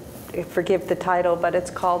 and forgive the title, but it's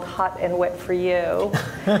called Hot and Wet for You.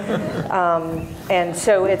 And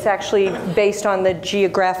so it's actually based on the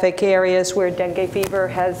geographic areas where dengue fever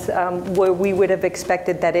has, where we would have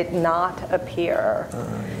expected that it not appear.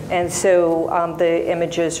 And so the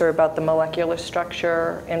images are about the molecular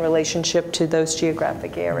structure in relationship to those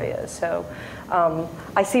geographic areas. So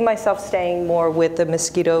I see myself staying more with the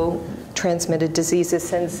mosquito-transmitted diseases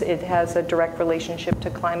since it has a direct relationship to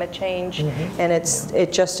climate change, and it's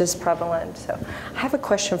just as prevalent. So I have a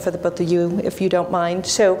question for the both of you, if you don't mind.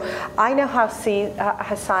 So I know how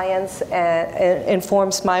science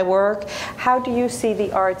informs my work. How do you see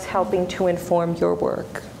the arts helping to inform your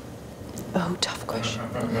work? Oh, tough question.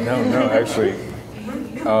 No, actually,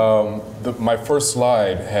 my first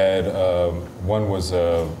slide had, one was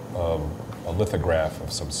a lithograph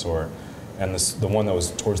of some sort, and the one that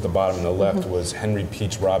was towards the bottom on the left was Henry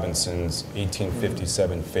Peach Robinson's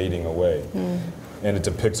 1857 Fading Away. And it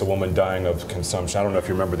depicts a woman dying of consumption. I don't know if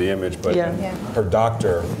you remember the image, but her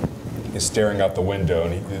doctor is staring out the window,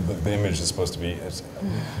 and the image is supposed to be, this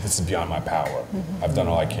is beyond my power. I've done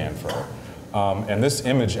all I can for her. And this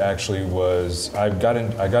image actually was, I got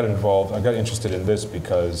interested in this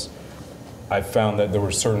because I found that there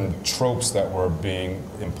were certain tropes that were being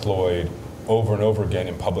employed over and over again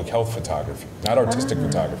in public health photography, not artistic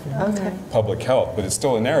photography, public health, but it's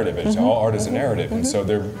still a narrative. All art is a narrative. And so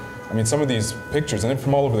I mean, some of these pictures, and they're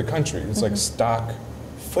from all over the country, it's like stock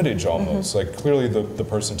footage almost. Like clearly the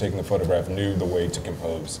person taking the photograph knew the way to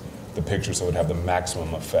compose the picture so it would have the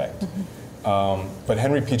maximum effect. But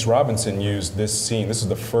Henry Peach Robinson used this scene. This is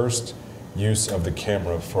the first use of the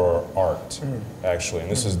camera for art, actually. And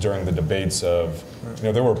this is during the debates of, you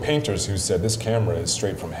know, there were painters who said this camera is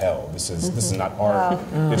straight from hell. This is not art.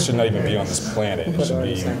 It should not even be on this planet. It should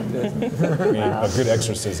be a good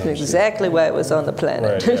exorcism. Exactly why it was on the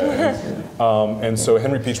planet. Right, and so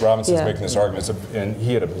Henry Peach Robinson is making this argument, and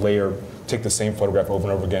he had a take the same photograph over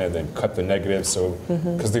and over again and then cut the negatives, so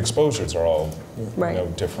because the exposures are all you know,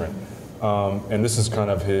 different. And this is kind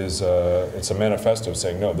of his, it's a manifesto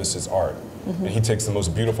saying, no, this is art. And he takes the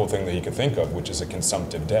most beautiful thing that he could think of, which is a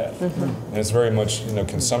consumptive death. And it's very much, you know,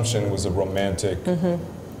 consumption was a romantic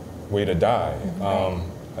way to die.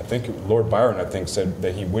 I think Lord Byron, said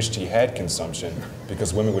that he wished he had consumption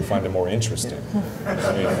because women would find it more interesting. I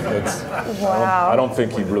mean, it's, I don't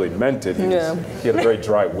think he really meant it. He had a very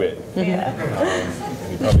dry wit. And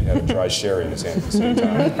he probably had a dry sherry in his hand at the same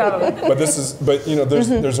time. But you know,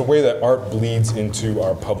 there's a way that art bleeds into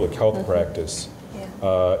our public health practice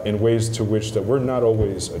in ways to which that we're not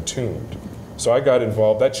always attuned. So I got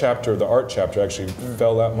involved. That chapter, the art chapter, actually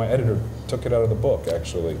fell out. My editor took it out of the book,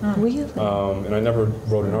 actually. Really? And I never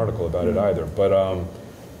wrote an article about it either. But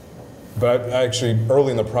But actually,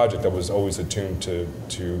 early in the project, I was always attuned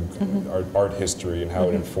to art history and how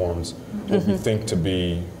it informs what we think to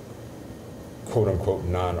be quote unquote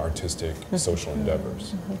non-artistic social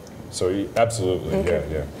endeavors. So absolutely,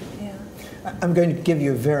 yeah. I'm going to give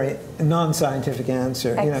you a very non-scientific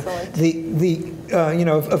answer. Excellent.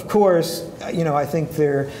 Of course, I think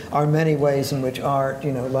there are many ways in which art,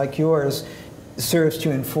 like yours, serves to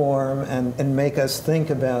inform and make us think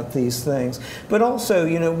about these things. But also,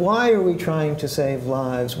 why are we trying to save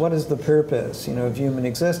lives? What is the purpose, of human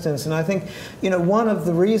existence? And I think, one of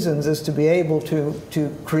the reasons is to be able to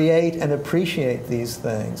create and appreciate these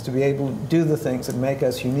things, to be able to do the things that make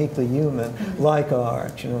us uniquely human, like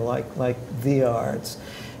art, like the arts.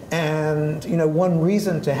 And one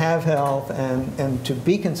reason to have health and to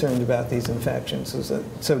be concerned about these infections is that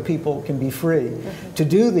so people can be free to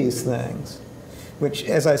do these things, which,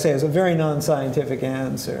 as I say, is a very non-scientific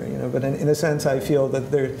answer. But in a sense, I feel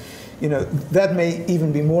that that may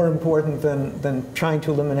even be more important than trying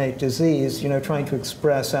to eliminate disease. Trying to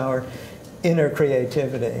express our inner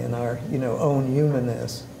creativity and our own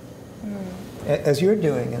humanness, as you're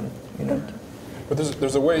doing, and But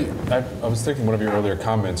there's a way. I was thinking one of your earlier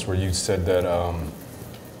comments where you said that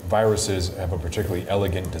viruses have a particularly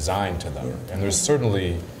elegant design to them, and there's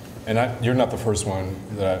certainly. And you're not the first one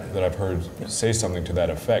that I've heard say something to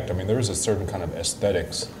that effect. I mean, there is a certain kind of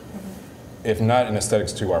aesthetics, if not an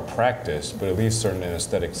aesthetics to our practice, but at least certain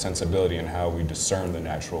aesthetic sensibility in how we discern the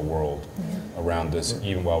natural world around us,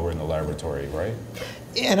 even while we're in the laboratory, right?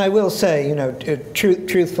 And I will say,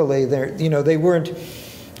 truthfully, they weren't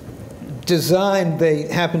designed, they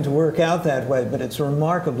happen to work out that way, but it's a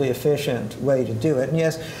remarkably efficient way to do it. And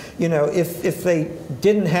yes, if they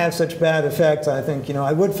didn't have such bad effects, I think,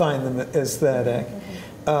 I would find them aesthetic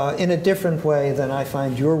in a different way than I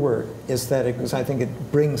find your work aesthetic, because I think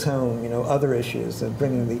it brings home, other issues,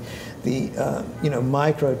 bringing the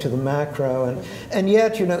micro to the macro. And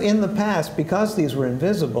yet, in the past, because these were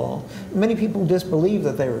invisible, many people disbelieved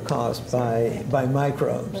that they were caused by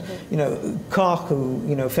microbes. Koch,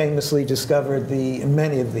 who, famously discovered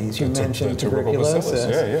many of these. You mentioned tuberculosis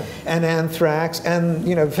and anthrax, and,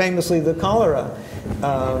 famously the cholera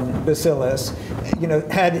bacillus,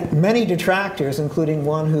 had many detractors, including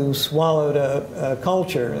one who swallowed a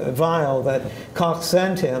culture, a vial that Koch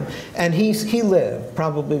sent him, and he lived,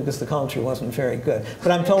 probably because the culture wasn't very good.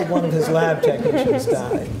 But I'm told one of his lab technicians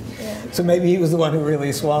died. So maybe he was the one who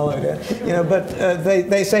really swallowed it. But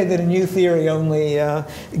they say that a new theory only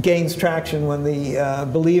gains traction when the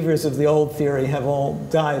believers of the old theory have all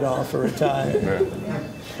died off or retired.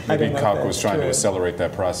 Maybe Koch was trying to accelerate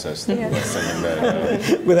that process.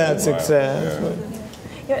 Without success.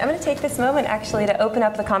 I'm going to take this moment actually to open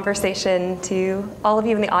up the conversation to all of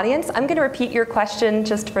you in the audience. I'm going to repeat your question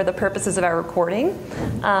just for the purposes of our recording.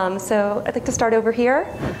 So I'd like to start over here.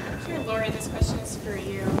 Sure, Lorrie, this question is for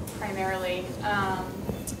you primarily.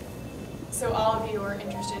 So all of you are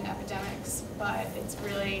interested in epidemics, but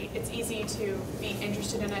it's easy to be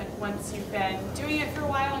interested in it once you've been doing it for a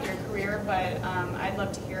while in your career, but I'd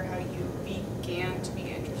love to hear how you began to be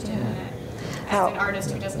interested in it. As an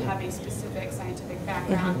artist who doesn't have a specific scientific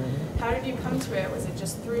background, how did you come to it? Was it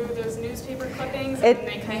just through those newspaper clippings and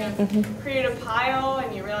they kind of created a pile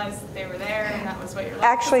and you realized they were there and that was what you're looking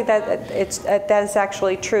Actually, for? that is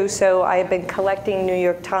actually true. So I have been collecting New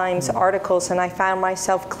York Times articles, and I found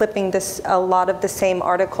myself clipping a lot of the same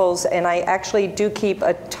articles, and I actually do keep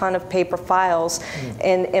a ton of paper files.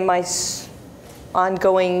 And in my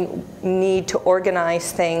ongoing need to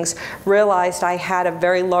organize things, realized I had a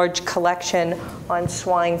very large collection on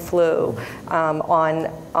swine flu,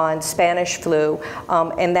 on Spanish flu,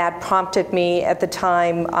 and that prompted me at the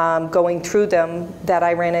time going through them that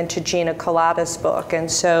I ran into Gina Colada's book,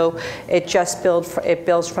 and so it just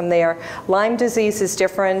builds from there. Lyme disease is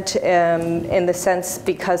different in the sense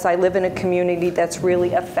because I live in a community that's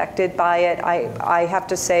really affected by it. I have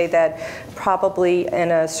to say that probably in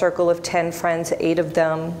a circle of 10 friends, 8 of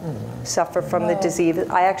them suffer from the disease.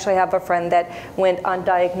 I actually have a friend that went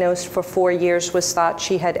undiagnosed for 4 years, was thought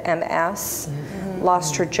she had MS,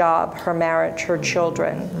 lost her job, her marriage, her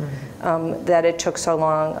children, that it took so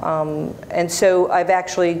long. And so I've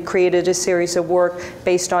actually created a series of work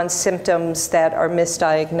based on symptoms that are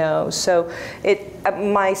misdiagnosed. So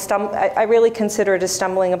I really consider it a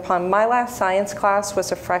stumbling upon. My last science class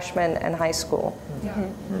was a freshman in high school.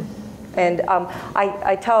 And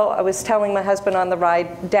I was telling my husband on the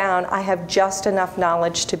ride down, I have just enough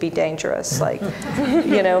knowledge to be dangerous,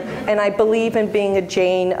 and I believe in being a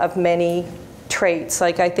Jane of many traits.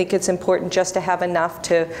 I think it's important just to have enough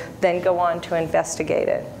to then go on to investigate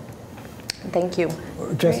it. Thank you.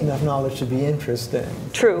 Just enough knowledge to be interesting.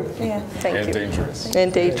 True. Yeah. Thank you. And dangerous.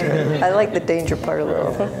 And dangerous. I like the danger part a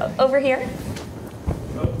little. Over here.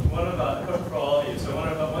 One of question for all of you. So one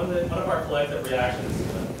of our collective reactions to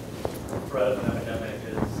the threat of an epidemic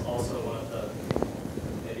is also one of the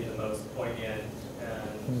maybe the most poignant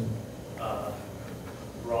and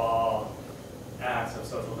raw acts of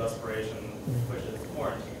social desperation, which is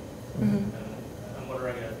quarantine. And I'm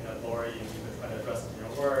wondering if, Lorrie, you've been trying to address it in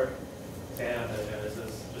your work, Sam, that this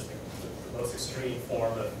is just the most extreme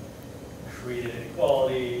form of created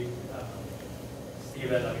inequality.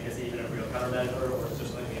 Stephen, I mean, is it even a real countermeasure, or is it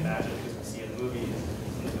just something we imagine because we see in the movies?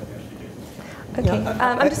 Something that we actually do? Okay,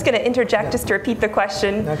 I'm just going to interject just to repeat the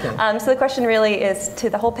question. Okay. So the question really is to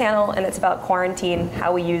the whole panel, and it's about quarantine,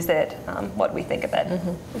 how we use it, what we think of it.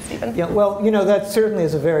 Stephen? Yeah, well, that certainly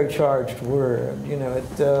is a very charged word.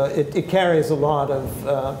 It carries a lot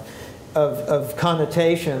of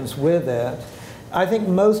connotations with it. I think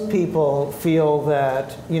most people feel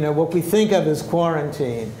that, what we think of as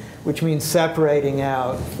quarantine, which means separating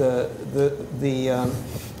out the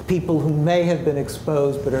people who may have been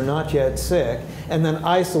exposed but are not yet sick, and then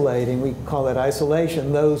isolating, we call that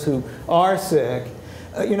isolation, those who are sick,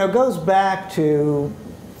 goes back to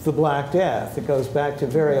the Black Death. It goes back to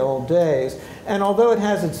very old days. And although it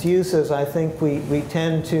has its uses, I think we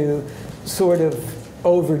tend to sort of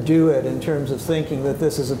overdo it in terms of thinking that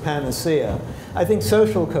this is a panacea. I think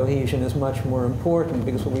social cohesion is much more important,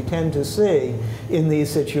 because what we tend to see in these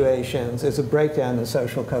situations is a breakdown in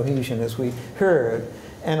social cohesion, as we heard.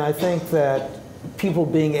 And I think that people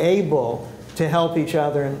being able to help each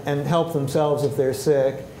other and help themselves if they're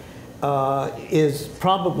sick is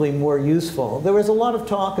probably more useful. There was a lot of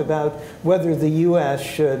talk about whether the US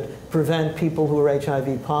should prevent people who are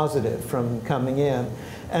HIV positive from coming in.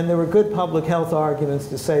 And there were good public health arguments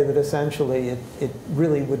to say that essentially it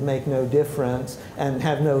really would make no difference and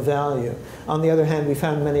have no value. On the other hand, we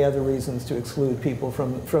found many other reasons to exclude people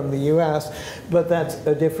from the US, but that's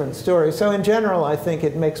a different story. So in general, I think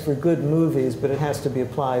it makes for good movies, but it has to be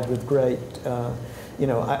applied with great,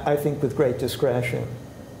 I think with great discretion.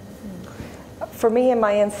 For me in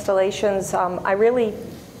my installations, I really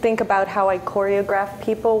think about how I choreograph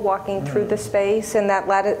people walking through the space. And that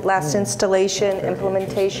last installation,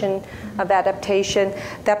 implementation of adaptation,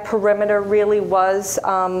 that perimeter really was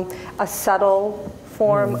a subtle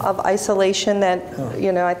form of isolation that,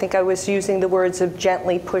 I think I was using the words of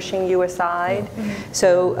gently pushing you aside.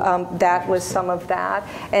 So that was some of that.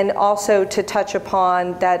 And also to touch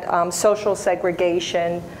upon that social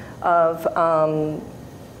segregation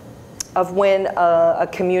of when a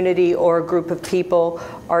community or a group of people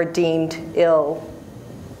are deemed ill.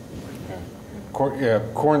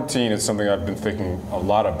 Quarantine is something I've been thinking a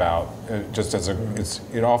lot about. Just as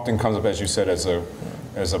it often comes up, as you said, as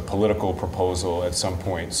a political proposal at some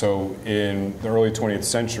point. So in the early 20th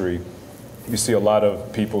century, you see a lot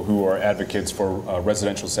of people who are advocates for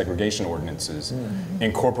residential segregation ordinances,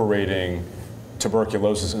 incorporating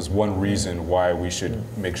tuberculosis is one reason why we should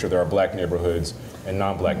make sure there are black neighborhoods and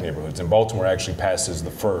non-black neighborhoods. And Baltimore actually passes the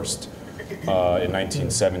first in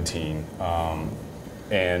 1917.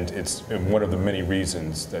 And it's one of the many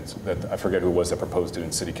reasons that I forget who it was that proposed it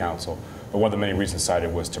in city council, but one of the many reasons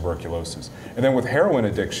cited was tuberculosis. And then with heroin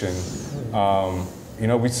addiction,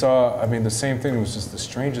 we saw, the same thing. It was just the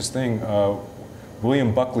strangest thing.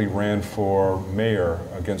 William Buckley ran for mayor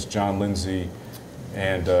against John Lindsay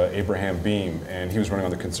and Abraham Beam, and he was running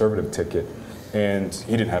on the conservative ticket, and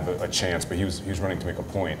he didn't have a chance, but he was running to make a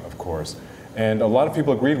point, of course. And a lot of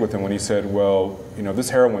people agreed with him when he said, well, this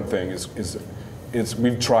heroin thing is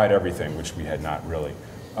we've tried everything, which we had not really.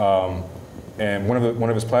 And one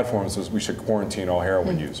of his platforms was we should quarantine all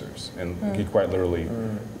heroin users, and he quite literally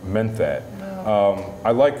meant that.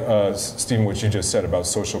 I like, Stephen, what you just said about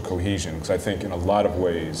social cohesion, because I think in a lot of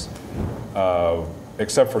ways,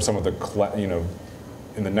 except for some of the,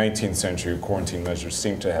 in the 19th century, quarantine measures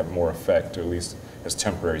seem to have more effect, or at least as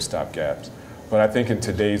temporary stopgaps. But I think in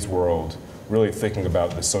today's world, really thinking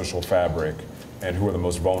about the social fabric and who are the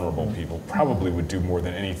most vulnerable people probably would do more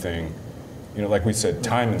than anything. Like we said,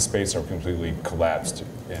 time and space are completely collapsed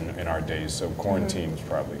in our days, so quarantine is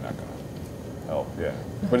probably not going to help,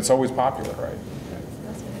 But it's always popular, right?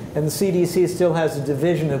 And the CDC still has a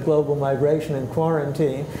division of global migration and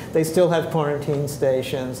quarantine. They still have quarantine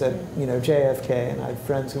stations at JFK, and I have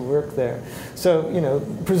friends who work there. So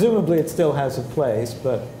presumably it still has a place,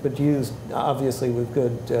 but used obviously with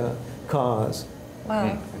good cause.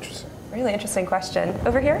 Wow. Interesting. Really interesting question.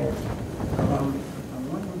 Over here.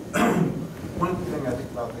 One thing I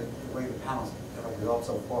think about the way the panel's developed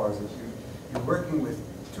so far is that you're working with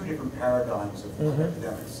two different paradigms of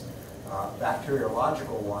epidemics.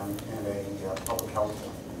 bacteriological one and a public health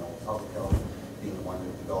one. Public health being the one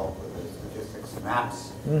that developed with the statistics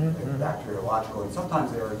maps, bacteriological, and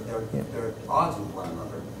sometimes they're at odds with one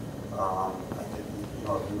another.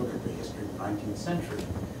 If you look at the history of the 19th century,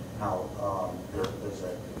 how there's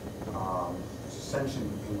a ascension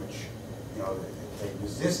in which they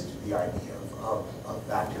resist the idea of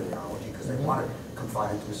bacteriology because they want to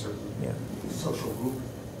confine it to a certain social group,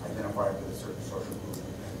 identify it with a certain social group,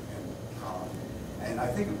 and I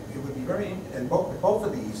think it would be and both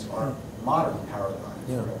of these are modern paradigms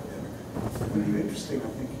for epidemic. It would be interesting, I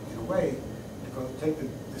think, in a way, to take the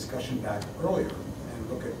discussion back earlier and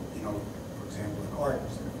look at, for example, in art,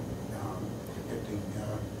 depicting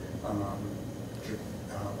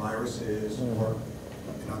viruses, or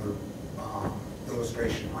another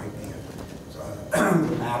illustration might be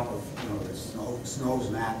the map of, the Snow's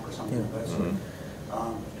map or something of that sort.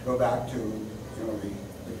 To go back to, the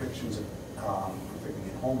depictions of, I'm thinking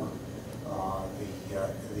in Homer, the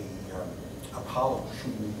Apollo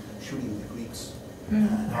shooting the Greeks,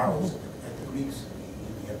 arrows at the Greeks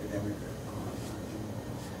in the epidemic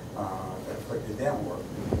that afflicted them,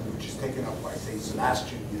 which is taken up by Saint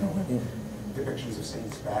Sebastian, depictions of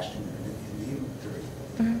Saint Sebastian in the imagery,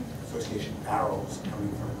 association of arrows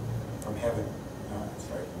coming from heaven. It's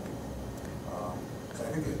very, so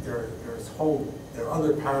I think that there are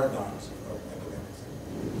other paradigms of epidemics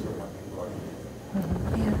that sort of have been brought in.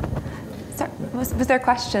 Sorry, was there a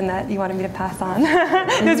question that you wanted me to pass on?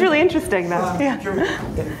 It was really interesting, though. If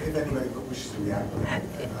anybody wishes to react to that.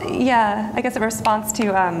 Yeah, I guess in response to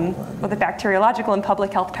the bacteriological and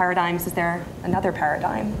public health paradigms, is there another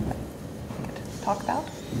paradigm that we could talk about?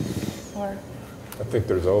 Or? I think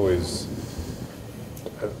there's always,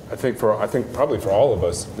 I think probably for all of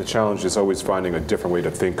us, the challenge is always finding a different way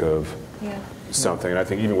to think of something. And I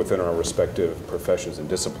think even within our respective professions and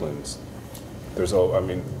disciplines, there's I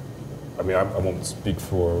won't speak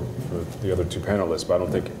for the other two panelists, but I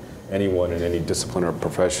don't think anyone in any discipline or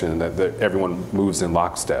profession that everyone moves in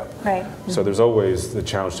lockstep. Right. So there's always the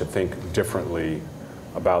challenge to think differently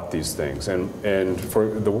about these things. And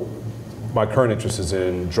for my current interest is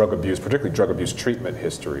in drug abuse, particularly drug abuse treatment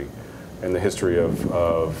history, and the history of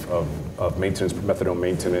maintenance, methadone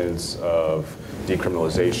maintenance, of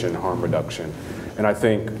decriminalization, harm reduction. And I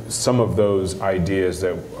think some of those ideas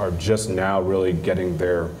that are just now really getting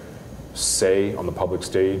their say on the public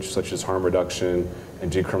stage, such as harm reduction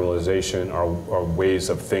and decriminalization, are ways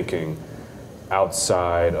of thinking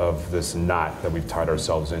outside of this knot that we've tied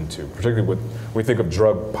ourselves into. Particularly when we think of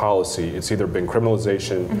drug policy, it's either been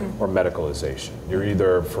criminalization or medicalization. You're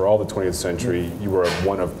either, for all the 20th century, you were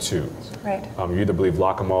one of two. Right. You either believe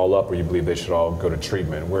lock them all up or you believe they should all go to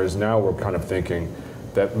treatment. Whereas now we're kind of thinking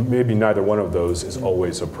that maybe neither one of those is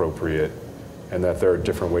always appropriate, and that there are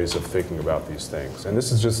different ways of thinking about these things. And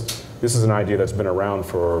this is an idea that's been around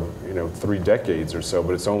for 3 decades or so,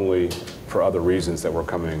 but it's only for other reasons that we're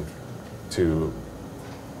coming to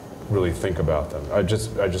really think about them. I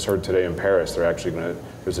just heard today in Paris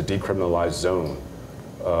there's a decriminalized zone,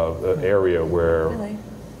 an area where Really?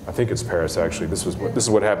 I think it's Paris actually. This is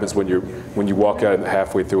what happens when you walk out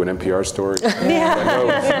halfway through an NPR story. Yeah. I know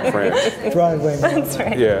it's in France. Driveway. That's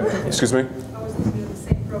right. Yeah. Excuse me. I was listening to the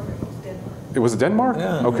same program. It was Denmark?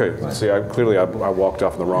 Yeah. Okay. See, I walked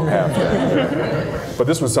off in the wrong half there. But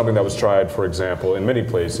this was something that was tried, for example, in many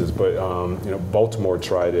places. But Baltimore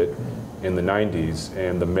tried it in the 90s,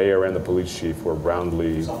 and the mayor and the police chief were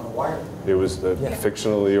roundly. It's on the wire. It was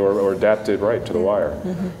fictionally or adapted right to the wire.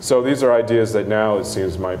 So these are ideas that now it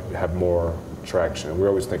seems might have more traction. We're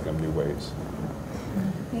always thinking of new ways.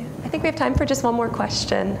 Yeah. I think we have time for just one more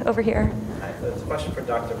question over here. It's a question for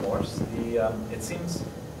Dr. Morse. It seems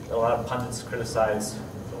that a lot of pundits criticize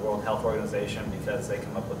the World Health Organization because they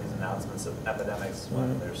come up with these announcements of epidemics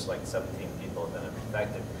when there's like 17 people have been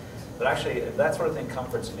infected. But actually, that sort of thing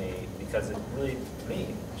comforts me because it really, to me,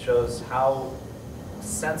 shows how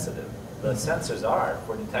sensitive the sensors are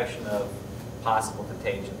for detection of possible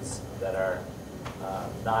contagions that are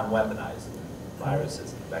non-weaponized,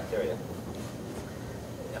 viruses and bacteria.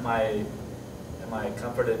 Am I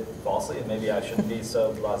comforted falsely? And maybe I shouldn't be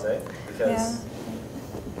so blasé because.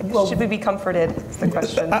 Well, should we be comforted? Is the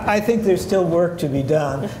question. I think there's still work to be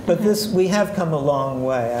done, but we have come a long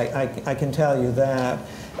way. I can tell you that.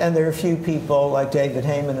 And there are a few people like David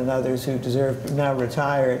Heyman and others who deserve, now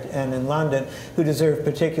retired and in London, who deserve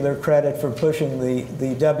particular credit for pushing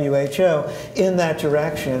the WHO in that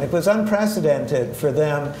direction. It was unprecedented for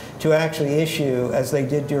them to actually issue, as they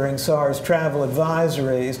did during SARS, travel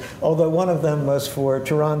advisories, although one of them was for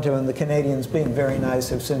Toronto, and the Canadians, being very nice,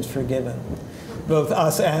 have since forgiven. both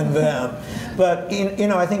us and them. But you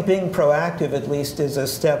know, I think being proactive at least is a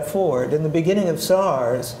step forward. In the beginning of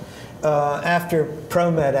SARS, after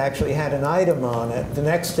ProMed actually had an item on it, the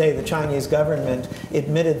next day the Chinese government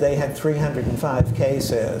admitted they had 305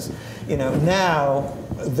 cases. You know, now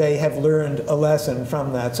they have learned a lesson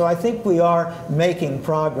from that. So I think we are making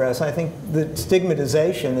progress. I think the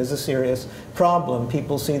stigmatization is a serious problem.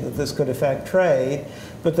 People see that this could affect trade,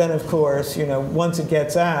 but then of course, you know, once it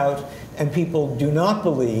gets out and people do not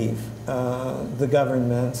believe the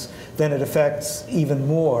governments, then it affects even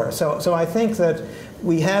more. So I think that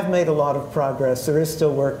we have made a lot of progress. There is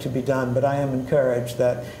still work to be done, but I am encouraged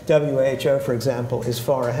that WHO, for example, is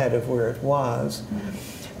far ahead of where it was.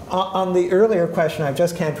 On the earlier question, I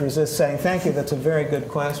just can't resist saying, thank you, that's a very good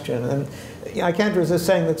question. And I can't resist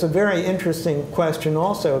saying that's a very interesting question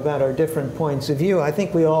also about our different points of view. I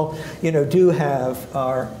think we all, you know, do have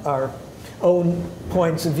our own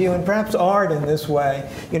points of view, and perhaps art in this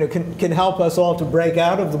way, you know, can help us all to break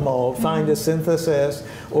out of the mold, find a synthesis,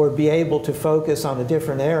 or be able to focus on a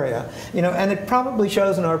different area. You know, and it probably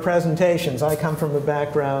shows in our presentations. I come from a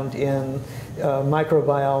background in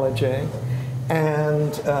microbiology,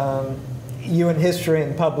 and you in history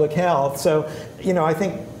and public health. So, you know, I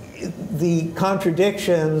think the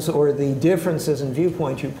contradictions or the differences in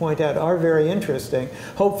viewpoint you point out are very interesting.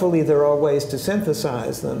 Hopefully there are ways to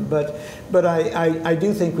synthesize them, but I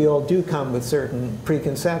do think we all do come with certain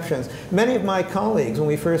preconceptions. Many of my colleagues, when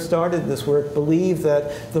we first started this work, believed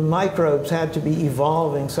that the microbes had to be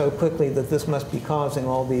evolving so quickly that this must be causing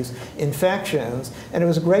all these infections. And it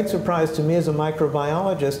was a great surprise to me as a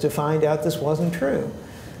microbiologist to find out this wasn't true.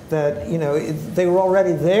 That, you know, they were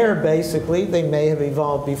already there, basically. They may have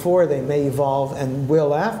evolved before, they may evolve and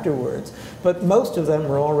will afterwards, but most of them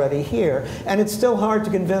were already here. And it's still hard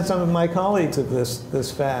to convince some of my colleagues of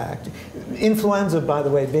this fact. Influenza, by the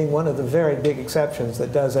way, being one of the very big exceptions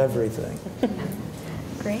that does everything.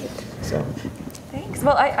 Great. So. Thanks.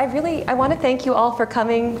 Well, I want to thank you all for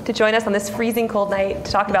coming to join us on this freezing cold night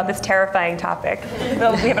to talk about this terrifying topic.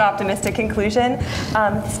 Well, we have an optimistic conclusion.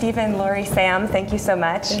 Stephen, Lorrie, Sam, thank you so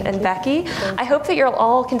much. And Becky, I hope that you'll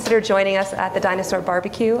all consider joining us at the Dinosaur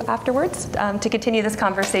Barbecue afterwards to continue this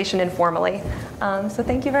conversation informally. So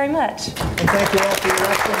thank you very much. And thank you all for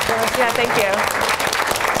your excellent questions. Yeah, thank you.